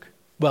work?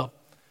 Well,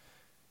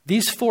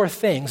 these 4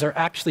 things are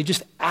actually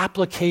just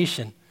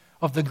application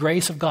of the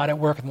grace of God at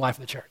work in the life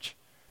of the church.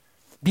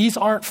 These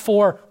aren't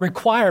 4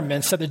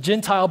 requirements that the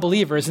Gentile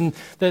believers and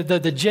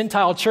the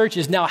Gentile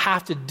churches now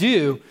have to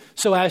do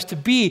so as to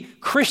be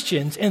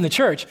Christians in the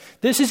church.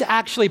 This is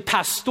actually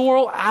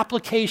pastoral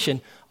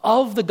application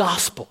of the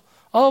gospel,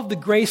 of the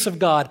grace of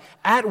God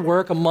at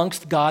work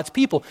amongst God's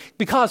people.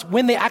 Because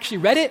when they actually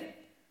read it,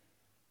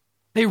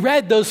 they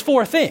read those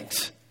 4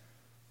 things.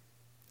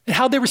 And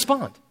how'd they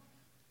respond?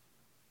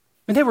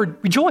 And they were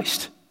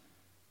rejoiced.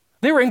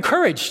 They were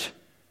encouraged.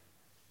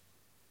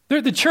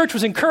 The church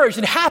was encouraged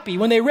and happy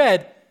when they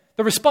read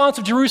the response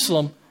of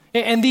Jerusalem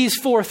and these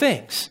 4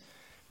 things.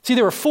 See,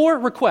 there were 4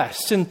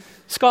 requests, and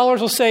scholars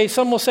will say,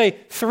 some will say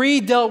 3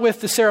 dealt with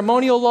the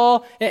ceremonial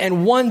law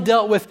and 1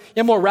 dealt with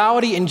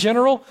immorality in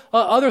general.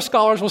 Other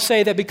scholars will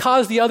say that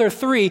because the other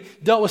 3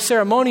 dealt with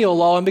ceremonial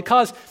law and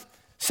because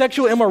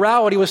sexual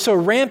immorality was so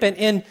rampant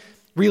in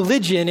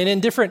religion and in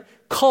different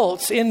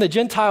cults in the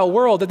Gentile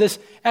world, that this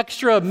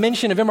extra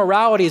mention of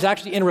immorality is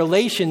actually in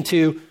relation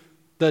to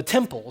the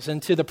temples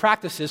and to the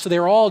practices. So they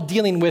were all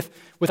dealing with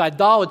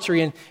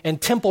idolatry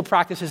and temple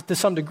practices to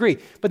some degree.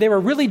 But they were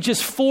really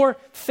just 4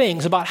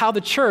 things about how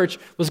the church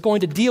was going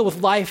to deal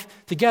with life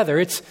together.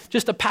 It's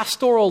just a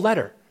pastoral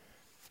letter.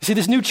 You see,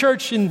 this new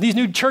church and these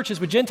new churches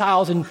with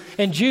Gentiles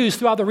and Jews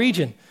throughout the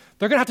region,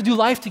 they're going to have to do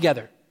life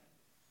together.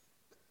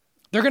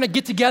 They're going to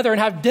get together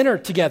and have dinner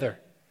together.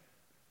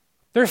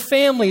 Their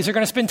families are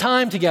going to spend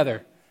time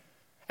together.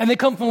 And they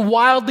come from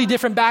wildly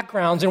different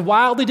backgrounds and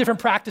wildly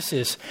different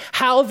practices.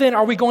 How then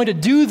are we going to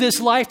do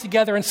this life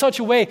together in such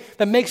a way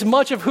that makes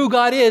much of who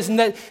God is and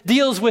that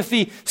deals with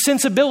the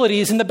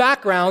sensibilities and the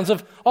backgrounds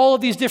of all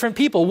of these different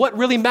people? What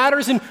really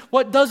matters and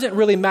what doesn't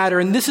really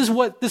matter? And this is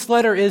what this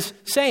letter is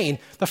saying.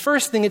 The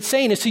first thing it's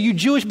saying is to you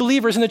Jewish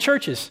believers in the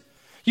churches.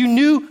 You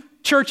new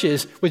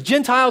churches with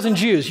Gentiles and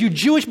Jews. You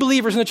Jewish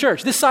believers in the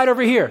church. This side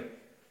over here.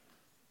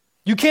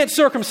 You can't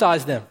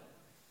circumcise them.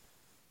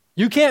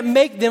 You can't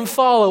make them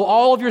follow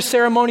all of your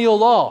ceremonial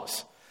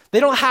laws. They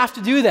don't have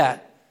to do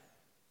that.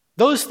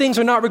 Those things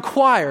are not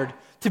required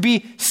to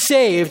be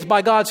saved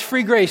by God's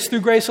free grace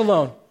through grace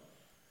alone.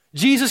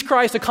 Jesus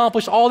Christ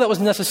accomplished all that was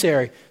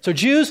necessary. So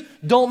Jews,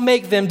 don't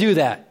make them do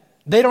that.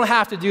 They don't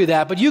have to do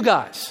that. But you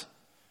guys,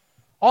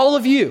 all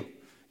of you,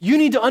 you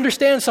need to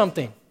understand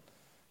something.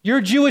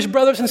 Your Jewish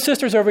brothers and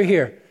sisters over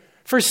here,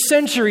 for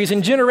centuries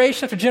and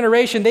generation after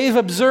generation, they've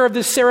observed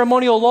this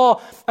ceremonial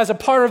law as a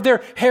part of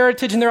their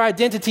heritage and their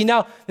identity.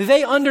 Now,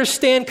 they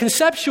understand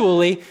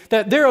conceptually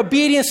that their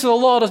obedience to the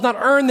law does not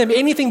earn them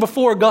anything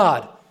before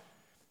God.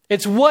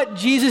 It's what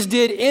Jesus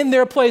did in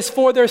their place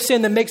for their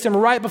sin that makes them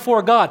right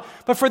before God.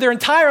 But for their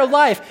entire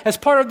life, as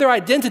part of their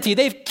identity,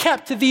 they've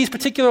kept to these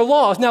particular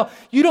laws. Now,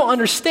 you don't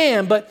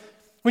understand, but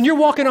When you're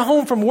walking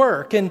home from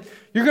work and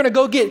you're going to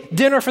go get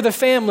dinner for the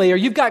family, or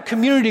you've got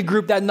community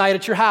group that night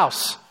at your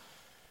house,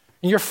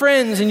 and your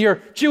friends and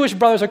your Jewish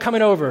brothers are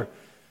coming over,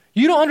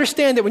 you don't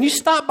understand that when you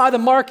stop by the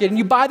market and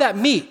you buy that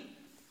meat,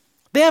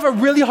 they have a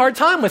really hard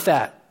time with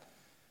that.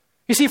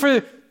 You see,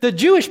 for the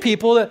Jewish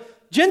people, the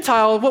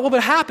Gentile, what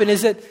would happen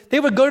is that they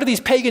would go to these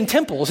pagan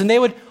temples and they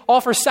would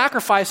offer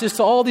sacrifices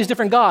to all these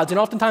different gods, and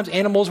oftentimes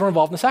animals were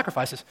involved in the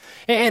sacrifices.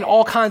 And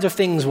all kinds of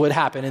things would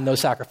happen in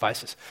those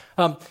sacrifices.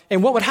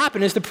 And what would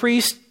happen is the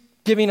priest,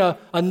 giving a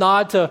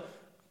nod to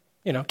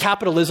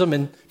capitalism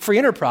and free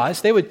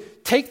enterprise, they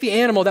would take the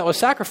animal that was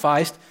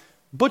sacrificed,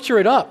 butcher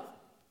it up,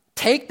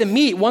 take the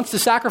meat once the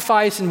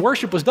sacrifice and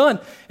worship was done,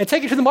 and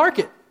take it to the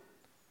market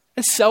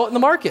and sell it in the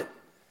market.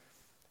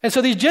 And so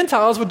these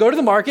Gentiles would go to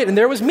the market and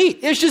there was meat.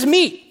 It's just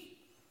meat.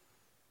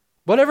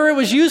 Whatever it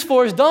was used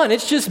for is done.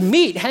 It's just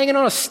meat hanging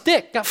on a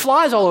stick, got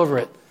flies all over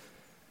it.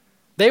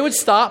 They would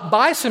stop,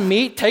 buy some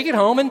meat, take it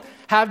home, and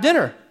have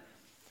dinner.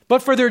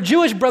 But for their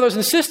Jewish brothers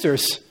and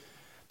sisters,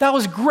 that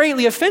was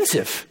greatly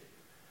offensive.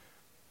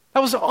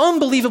 That was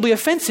unbelievably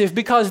offensive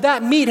because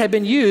that meat had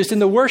been used in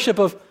the worship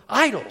of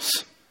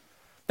idols.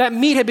 That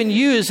meat had been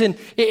used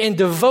in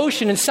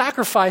devotion and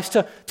sacrifice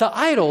to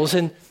idols,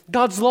 and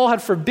God's law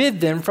had forbid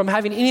them from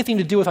having anything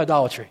to do with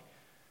idolatry.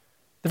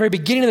 The very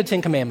beginning of the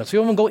Ten Commandments, we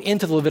won't even go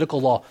into the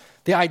Levitical law.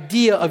 The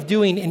idea of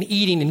doing and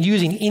eating and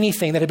using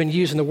anything that had been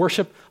used in the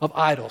worship of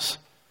idols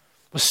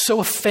was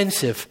so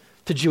offensive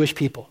to Jewish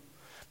people.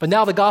 But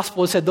now the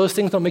gospel has said those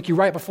things don't make you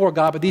right before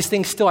God, but these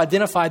things still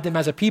identified them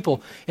as a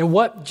people. And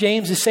what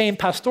James is saying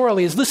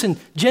pastorally is, listen,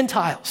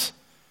 Gentiles,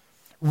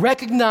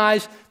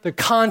 recognize the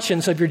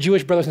conscience of your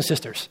Jewish brothers and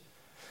sisters.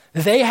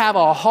 They have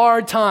a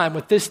hard time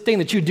with this thing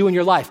that you do in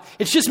your life.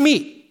 It's just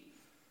meat.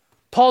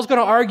 Paul's going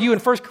to argue in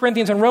 1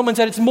 Corinthians and Romans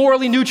that it's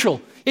morally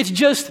neutral. It's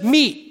just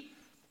meat.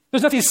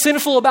 There's nothing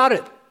sinful about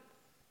it.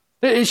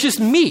 It's just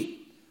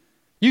meat.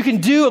 You can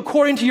do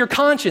according to your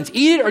conscience.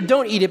 Eat it or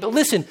don't eat it. But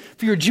listen,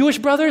 for your Jewish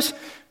brothers,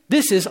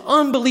 this is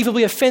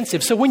unbelievably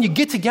offensive. So when you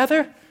get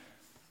together,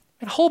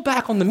 and hold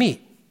back on the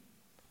meat.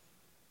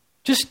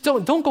 Just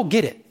don't go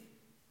get it.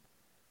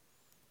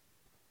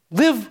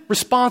 Live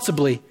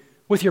responsibly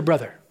with your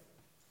brother.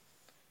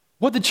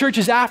 What the church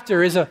is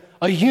after is a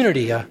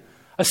unity, a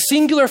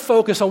singular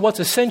focus on what's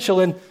essential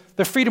in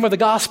the freedom of the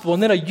gospel,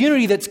 and then a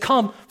unity that's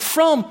come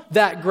from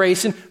that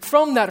grace and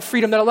from that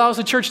freedom that allows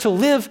the church to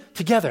live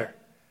together.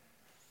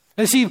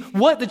 And see,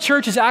 what the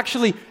church is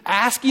actually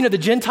asking of the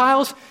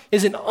Gentiles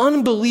is an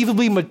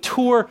unbelievably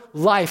mature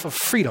life of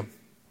freedom.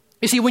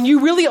 You see, when you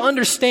really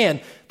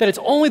understand that it's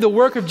only the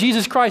work of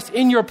Jesus Christ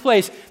in your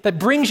place that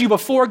brings you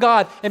before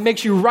God and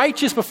makes you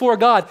righteous before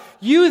God,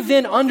 you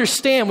then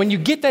understand, when you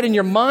get that in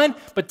your mind,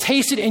 but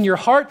taste it in your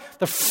heart,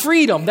 the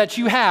freedom that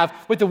you have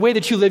with the way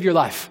that you live your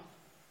life.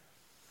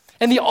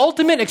 And the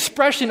ultimate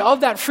expression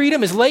of that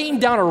freedom is laying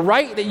down a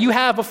right that you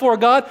have before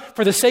God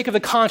for the sake of the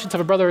conscience of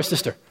a brother or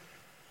sister.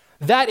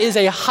 That is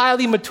a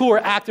highly mature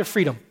act of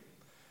freedom.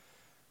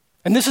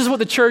 And this is what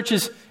the church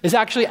is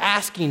actually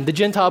asking the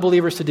Gentile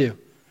believers to do.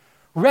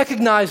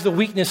 Recognize the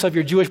weakness of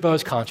your Jewish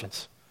brother's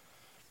conscience.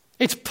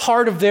 It's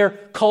part of their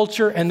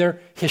culture and their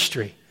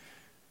history.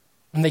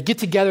 When they get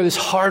together, it's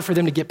hard for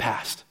them to get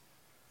past.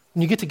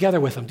 When you get together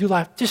with them, do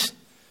life, just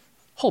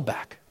hold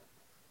back.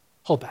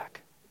 Hold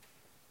back.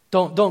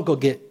 Don't go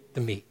get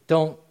the meat.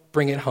 Don't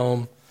bring it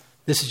home.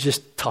 This is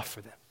just tough for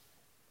them.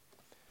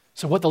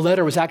 So what the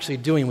letter was actually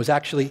doing was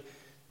actually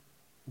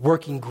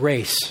working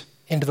grace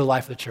into the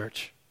life of the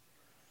church.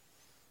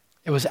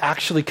 It was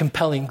actually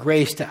compelling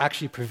grace to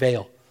actually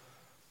prevail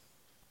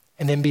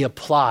and then be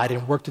applied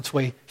and worked its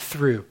way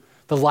through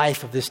the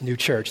life of this new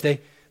church. They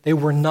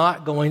were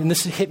not going, and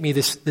this hit me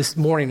this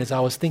morning as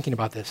I was thinking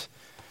about this.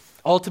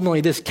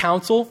 Ultimately, this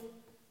council,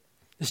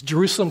 this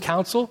Jerusalem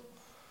council,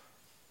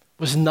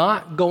 was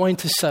not going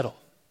to settle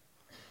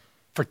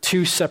for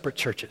two separate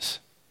churches.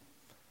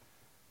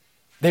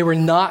 They were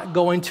not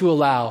going to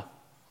allow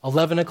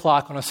 11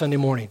 o'clock on a Sunday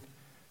morning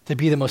to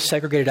be the most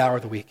segregated hour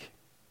of the week.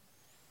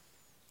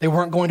 They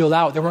weren't going to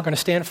allow it. They weren't going to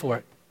stand for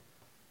it.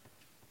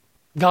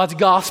 God's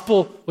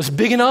gospel was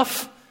big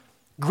enough,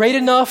 great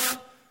enough,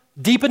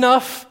 deep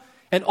enough,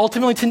 and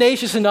ultimately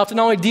tenacious enough to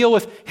not only deal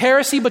with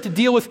heresy, but to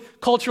deal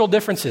with cultural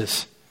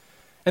differences.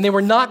 And they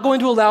were not going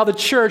to allow the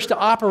church to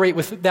operate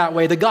that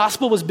way. The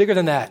gospel was bigger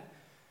than that.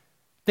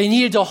 They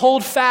needed to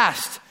hold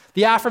fast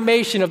the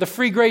affirmation of the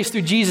free grace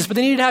through Jesus, but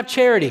they needed to have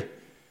charity. You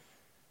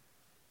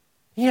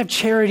need to have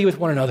charity with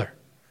one another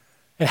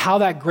and how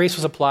that grace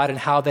was applied and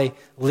how they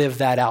lived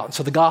that out. And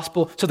so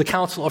the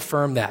council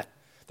affirmed that.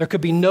 There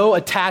could be no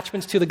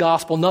attachments to the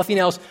gospel. Nothing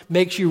else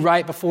makes you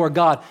right before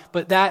God.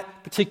 But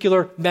that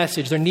particular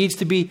message, there needs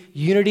to be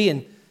unity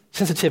and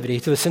sensitivity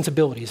to the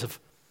sensibilities of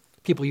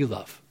people you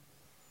love.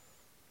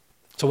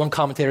 So one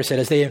commentator said,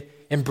 as they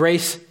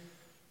embrace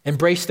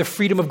the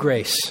freedom of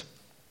grace,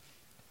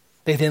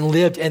 they then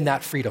lived in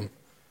that freedom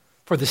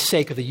for the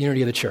sake of the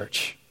unity of the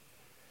church.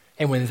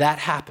 And when that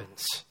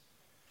happens,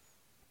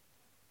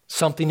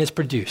 something is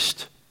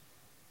produced.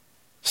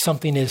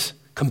 Something is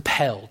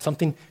compelled.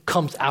 Something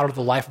comes out of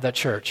the life of that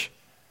church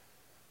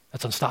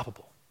that's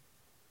unstoppable.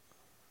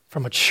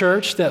 From a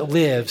church that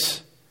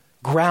lives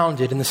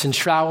grounded in the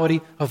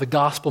centrality of the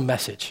gospel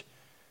message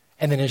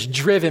and then is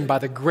driven by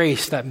the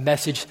grace that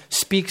message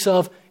speaks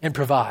of and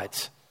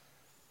provides.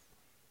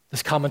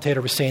 This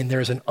commentator was saying there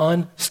is an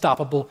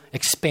unstoppable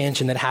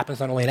expansion that happens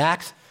not only in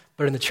Acts,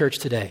 but in the church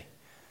today.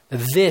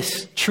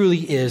 This truly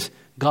is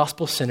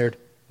gospel-centered,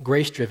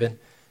 grace-driven,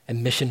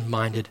 and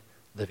mission-minded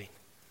living.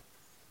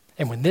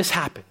 And when this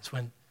happens,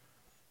 when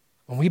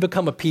we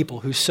become a people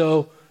who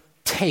so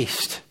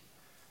taste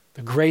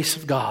the grace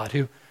of God,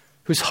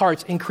 whose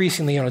hearts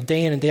increasingly on a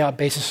day in and day out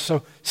basis are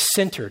so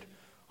centered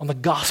on the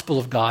gospel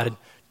of God and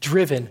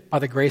driven by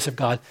the grace of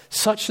God,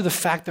 such to the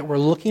fact that we're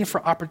looking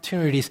for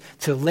opportunities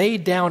to lay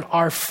down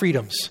our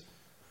freedoms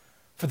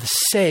for the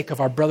sake of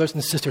our brothers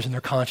and sisters and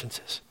their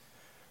consciences.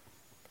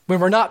 When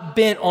we're not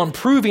bent on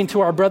proving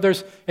to our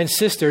brothers and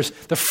sisters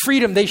the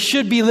freedom they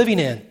should be living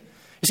in.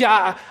 You see,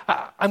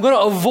 I'm going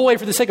to avoid,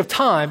 for the sake of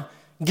time,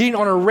 getting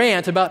on a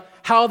rant about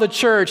how the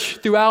church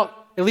throughout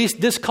at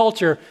least this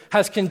culture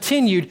has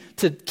continued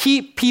to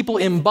keep people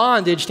in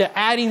bondage to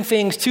adding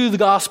things to the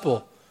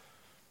gospel.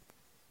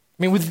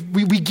 I mean,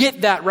 we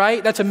get that,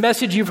 right? That's a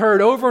message you've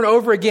heard over and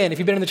over again if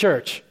you've been in the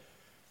church.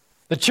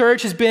 The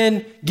church has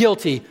been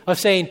guilty of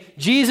saying,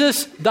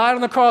 Jesus died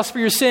on the cross for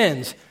your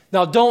sins.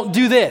 Now don't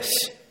do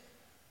this.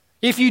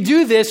 If you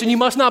do this, then you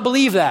must not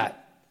believe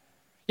that.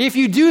 If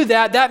you do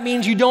that, that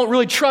means you don't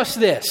really trust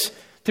this.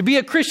 To be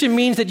a Christian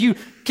means that you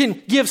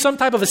can give some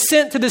type of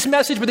assent to this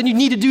message, but then you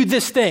need to do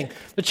this thing.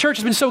 The church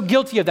has been so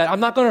guilty of that. I'm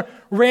not going to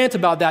rant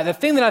about that. The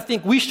thing that I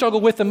think we struggle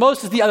with the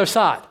most is the other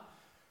side.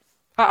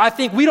 I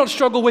think we don't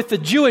struggle with the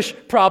Jewish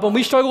problem.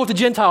 We struggle with the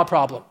Gentile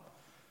problem.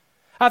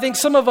 I think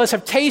some of us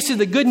have tasted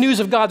the good news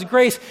of God's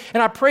grace,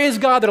 and I praise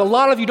God that a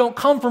lot of you don't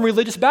come from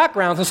religious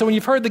backgrounds. And so when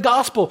you've heard the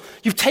gospel,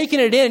 you've taken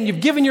it in,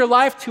 you've given your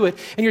life to it,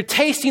 and you're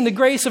tasting the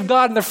grace of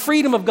God and the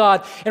freedom of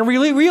God, and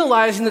really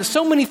realizing that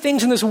so many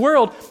things in this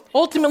world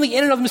ultimately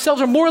in and of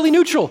themselves are morally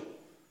neutral.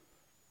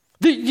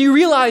 You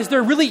realize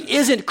there really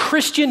isn't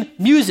Christian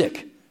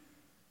music.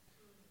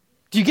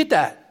 Do you get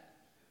that?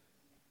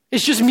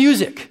 It's just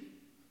music.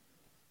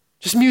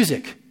 Just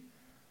music.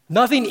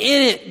 Nothing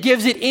in it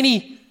gives it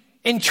any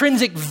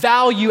intrinsic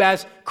value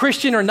as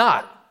Christian or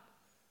not.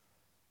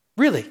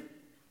 Really.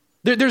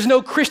 There's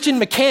no Christian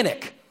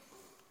mechanic.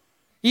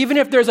 Even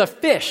if there's a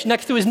fish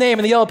next to his name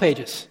in the Yellow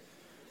Pages.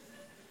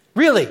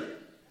 Really.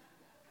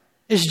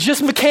 It's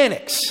just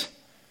mechanics.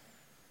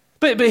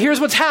 But here's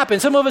what's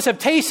happened. Some of us have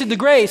tasted the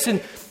grace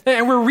and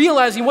we're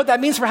realizing what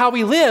that means for how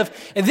we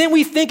live. And then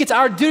we think it's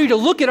our duty to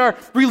look at our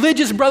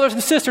religious brothers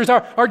and sisters,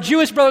 our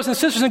Jewish brothers and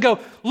sisters and go,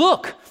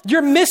 look,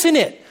 you're missing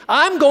it.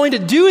 I'm going to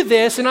do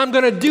this and I'm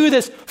going to do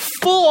this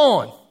full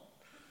on.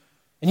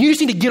 And you just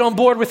need to get on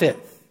board with it.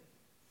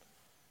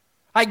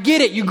 I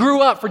get it. You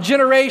grew up for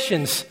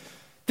generations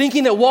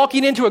thinking that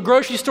walking into a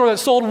grocery store that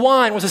sold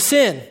wine was a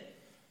sin.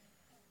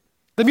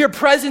 The mere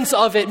presence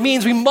of it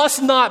means we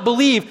must not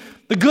believe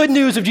the good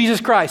news of Jesus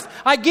Christ.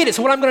 I get it.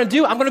 So what I'm going to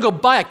do, I'm going to go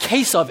buy a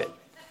case of it.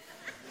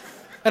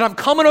 And I'm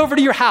coming over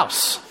to your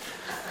house.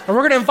 And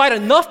we're going to invite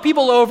enough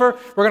people over.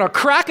 We're going to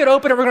crack it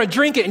open and we're going to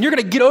drink it. And you're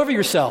going to get over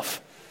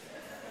yourself.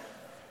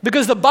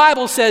 Because the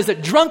Bible says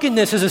that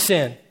drunkenness is a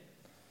sin.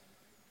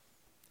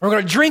 We're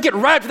going to drink it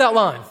right up to that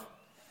line.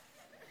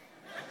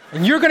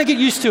 And you're going to get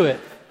used to it.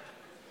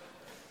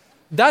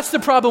 That's the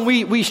problem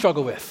we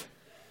struggle with.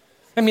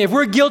 I mean, if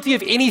we're guilty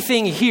of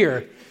anything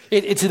here,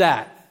 it's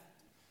that.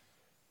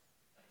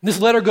 This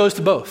letter goes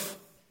to both.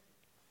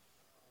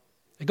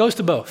 It goes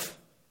to both.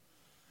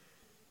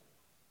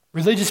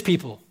 Religious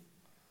people,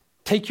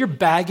 take your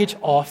baggage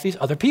off these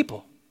other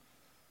people.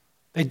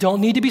 They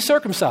don't need to be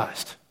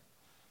circumcised.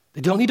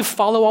 They don't need to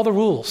follow all the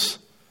rules.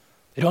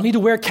 They don't need to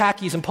wear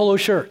khakis and polo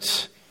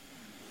shirts.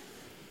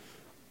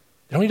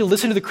 They don't need to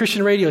listen to the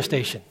Christian radio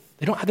station.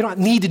 They don't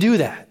need to do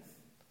that.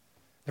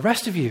 The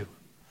rest of you,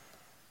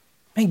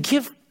 man,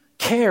 give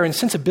care and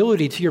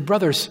sensibility to your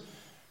brother's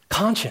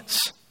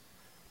conscience.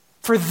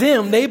 For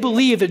them, they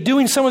believe that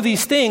doing some of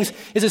these things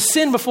is a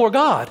sin before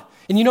God.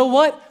 And you know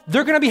what?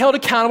 They're going to be held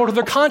accountable to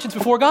their conscience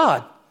before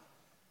God.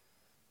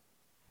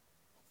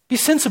 Be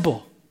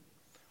sensible.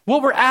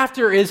 What we're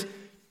after is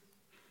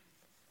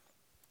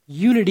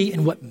unity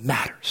in what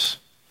matters.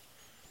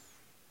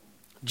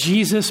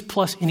 Jesus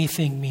plus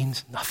anything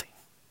means nothing.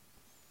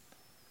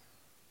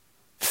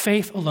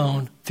 Faith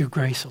alone through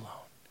grace alone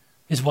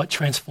is what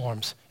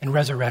transforms and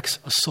resurrects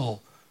a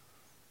soul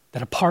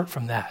that apart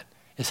from that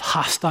is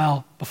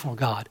hostile before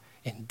God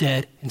and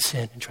dead in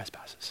sin and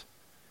trespasses.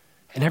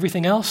 And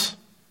everything else,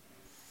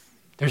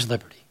 there's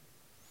liberty.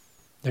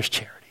 There's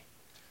charity.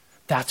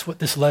 That's what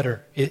this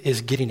letter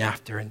is getting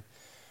after. And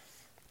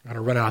I'm going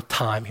to run out of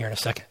time here in a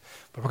second.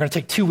 But we're going to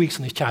take 2 weeks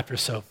on these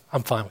chapters, so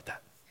I'm fine with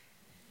that.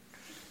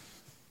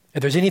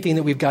 If there's anything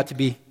that we've got to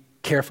be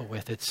careful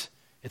with, it's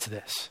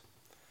this.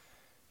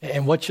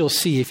 And what you'll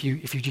see if you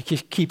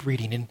keep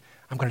reading, and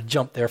I'm going to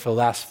jump there for the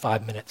last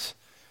 5 minutes.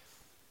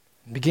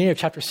 In the beginning of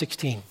chapter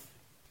 16,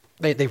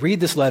 they read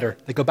this letter.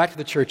 They go back to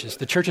the churches.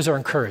 The churches are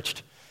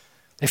encouraged.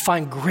 They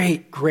find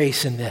great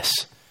grace in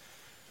this.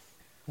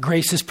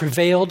 Grace has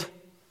prevailed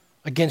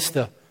against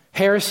the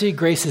heresy.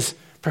 Grace has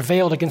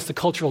prevailed against the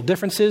cultural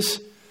differences.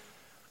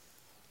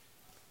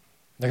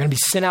 They're going to be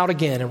sent out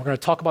again, and we're going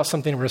to talk about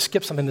something. We're going to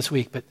skip something this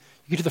week, but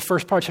you get to the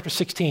first part of chapter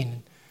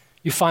 16.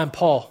 You find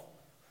Paul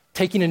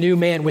taking a new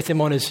man with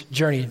him on his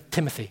journey,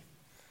 Timothy.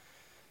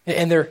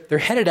 And they're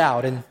headed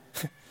out in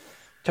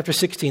chapter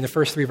 16, the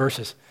first 3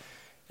 verses.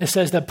 It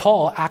says that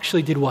Paul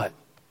actually did what?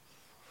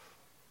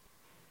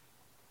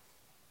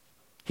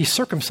 He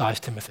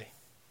circumcised Timothy.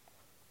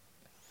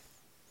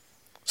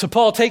 So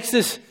Paul takes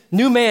this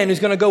new man who's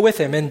going to go with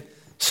him, and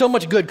so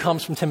much good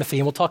comes from Timothy,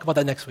 and we'll talk about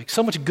that next week.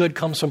 So much good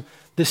comes from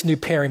this new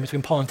pairing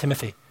between Paul and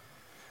Timothy.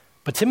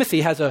 But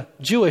Timothy has a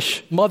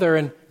Jewish mother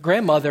and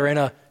grandmother and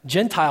a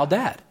Gentile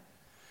dad.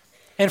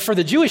 And for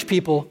the Jewish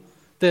people,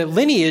 the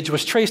lineage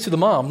was traced to the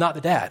mom, not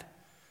the dad.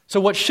 So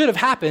what should have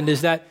happened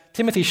is that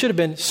Timothy should have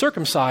been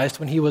circumcised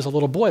when he was a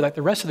little boy, like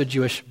the rest of the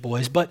Jewish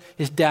boys, but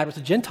his dad was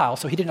a Gentile,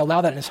 so he didn't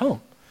allow that in his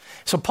home.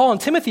 So Paul and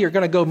Timothy are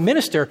going to go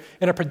minister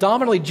in a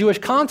predominantly Jewish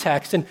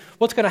context, and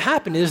what's going to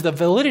happen is the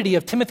validity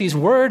of Timothy's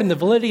word and the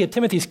validity of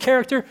Timothy's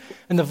character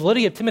and the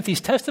validity of Timothy's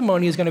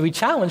testimony is going to be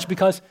challenged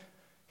because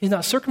he's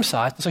not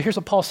circumcised. And so here's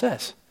what Paul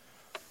says.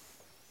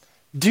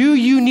 Do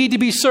you need to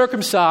be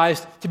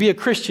circumcised to be a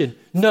Christian?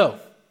 No.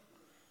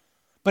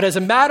 But as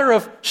a matter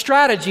of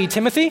strategy,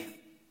 Timothy,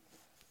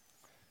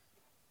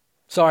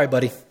 sorry,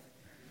 buddy.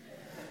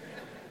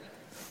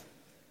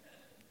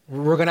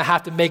 We're going to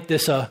have to make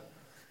this a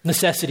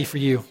necessity for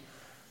you.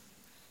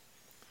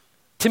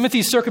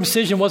 Timothy's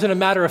circumcision wasn't a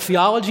matter of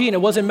theology, and it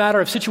wasn't a matter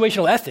of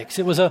situational ethics.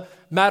 It was a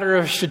matter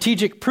of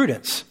strategic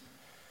prudence.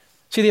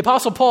 See, the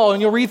Apostle Paul,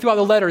 and you'll read throughout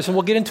the letters, and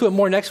we'll get into it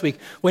more next week,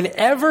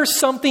 whenever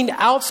something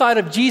outside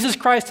of Jesus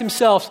Christ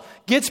himself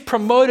gets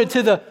promoted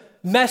to the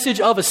message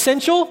of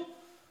essential,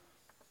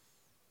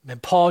 then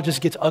Paul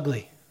just gets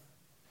ugly.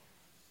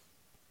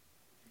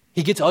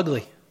 He gets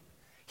ugly.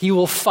 He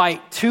will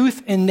fight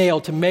tooth and nail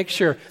to make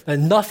sure that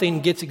nothing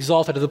gets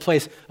exalted to the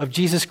place of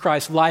Jesus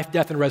Christ's life,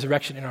 death, and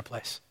resurrection in our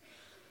place.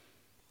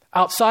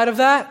 Outside of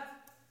that,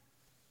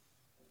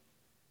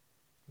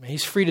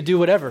 he's free to do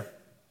whatever.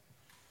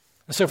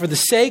 And so for the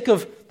sake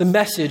of the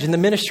message and the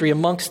ministry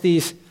amongst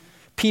these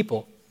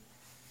people,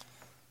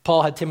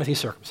 Paul had Timothy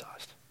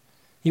circumcised.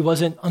 He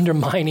wasn't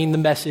undermining the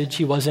message.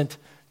 He wasn't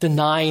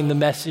denying the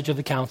message of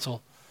the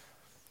council.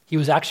 He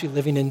was actually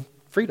living in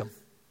freedom.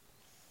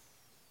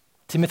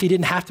 Timothy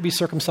didn't have to be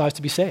circumcised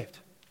to be saved,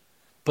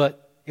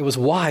 but it was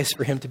wise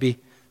for him to be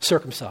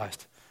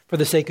circumcised for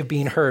the sake of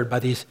being heard by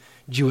these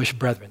Jewish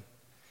brethren.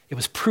 It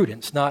was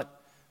prudence, not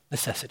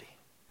necessity.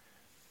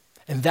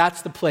 And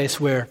that's the place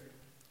where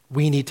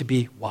we need to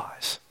be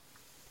wise.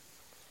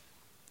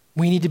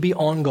 We need to be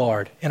on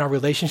guard in our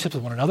relationships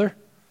with one another,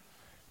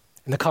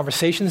 in the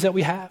conversations that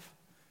we have,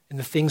 in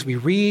the things we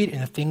read, in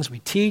the things we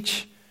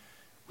teach.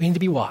 We need to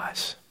be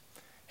wise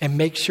and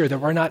make sure that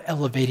we're not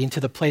elevating to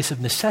the place of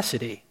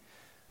necessity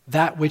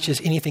that which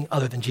is anything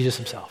other than Jesus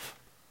himself.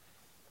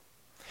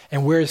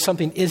 And where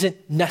something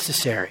isn't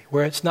necessary,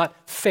 where it's not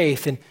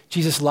faith in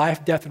Jesus'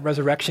 life, death, and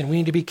resurrection, we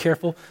need to be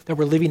careful that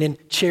we're living in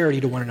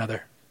charity to one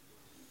another,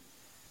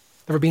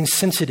 that we're being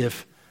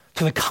sensitive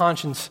to the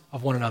conscience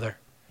of one another,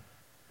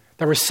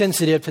 that we're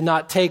sensitive to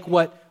not take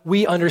what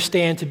we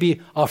understand to be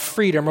a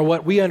freedom or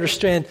what we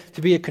understand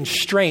to be a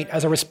constraint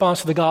as a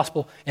response to the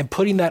gospel and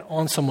putting that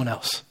on someone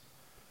else.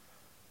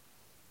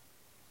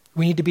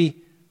 We need to be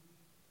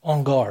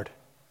on guard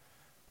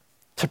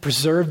to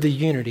preserve the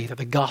unity that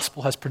the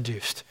gospel has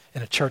produced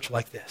in a church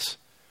like this,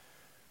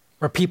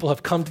 where people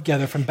have come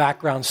together from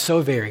backgrounds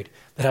so varied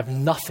that have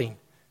nothing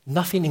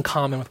in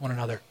common with one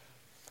another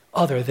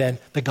other than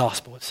the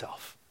gospel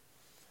itself.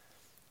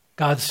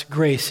 God's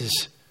grace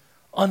is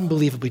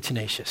unbelievably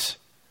tenacious.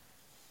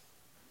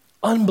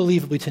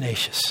 Unbelievably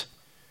tenacious.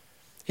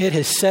 It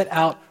has set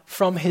out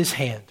from his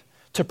hand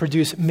to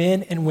produce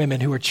men and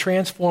women who are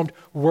transformed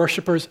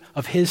worshipers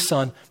of his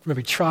Son from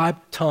every tribe,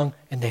 tongue,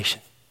 and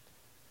nation.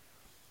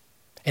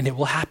 And it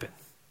will happen.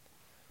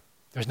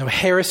 There's no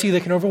heresy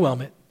that can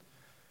overwhelm it.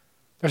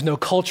 There's no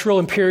cultural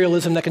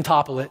imperialism that can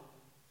topple it.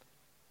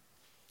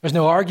 There's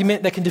no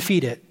argument that can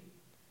defeat it.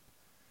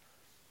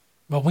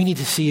 What we need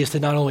to see is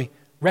to not only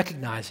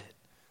recognize it,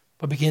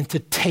 but begin to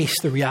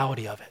taste the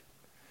reality of it.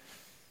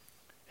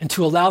 And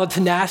to allow the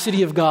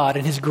tenacity of God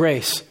and his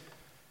grace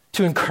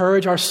to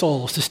encourage our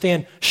souls to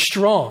stand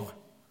strong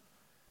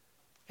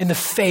in the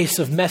face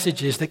of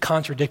messages that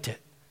contradict it.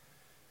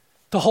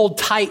 To hold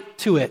tight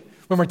to it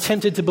when we're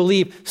tempted to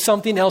believe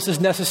something else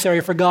is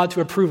necessary for God to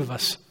approve of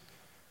us.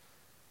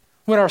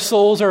 When our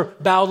souls are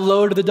bowed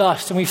low to the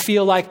dust and we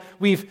feel like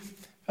we've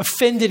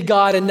offended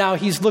God and now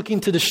he's looking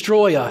to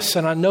destroy us.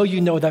 And I know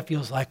you know what that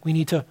feels like. We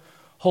need to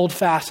hold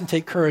fast and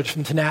take courage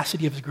from the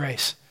tenacity of his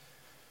grace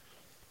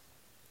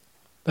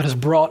that has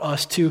brought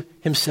us to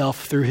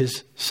himself through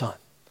his Son.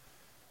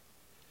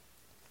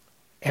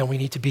 And we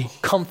need to be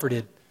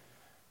comforted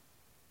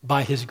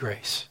by his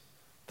grace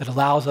that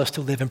allows us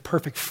to live in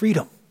perfect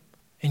freedom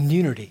and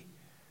unity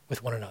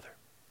with one another.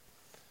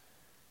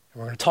 And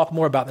we're going to talk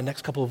more about it in the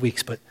next couple of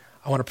weeks, but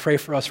I want to pray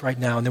for us right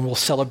now, and then we'll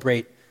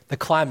celebrate the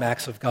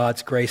climax of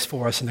God's grace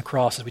for us in the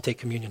cross as we take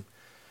communion.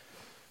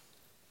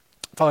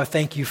 Father,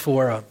 thank you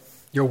for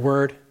your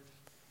word.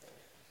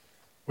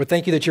 Lord,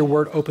 thank you that your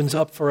word opens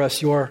up for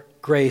us your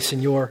grace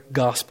and your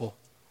gospel,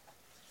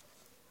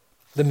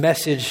 the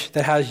message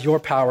that has your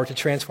power to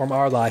transform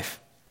our life,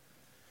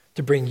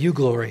 to bring you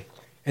glory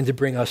and to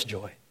bring us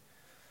joy.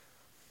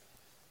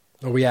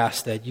 Lord, we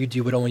ask that you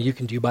do what only you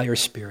can do by your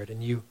Spirit,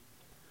 and you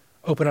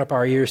open up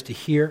our ears to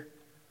hear,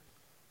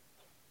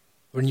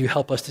 Lord, and you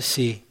help us to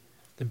see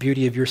the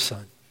beauty of your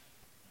Son.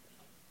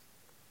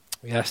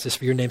 We ask this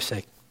for your name's sake.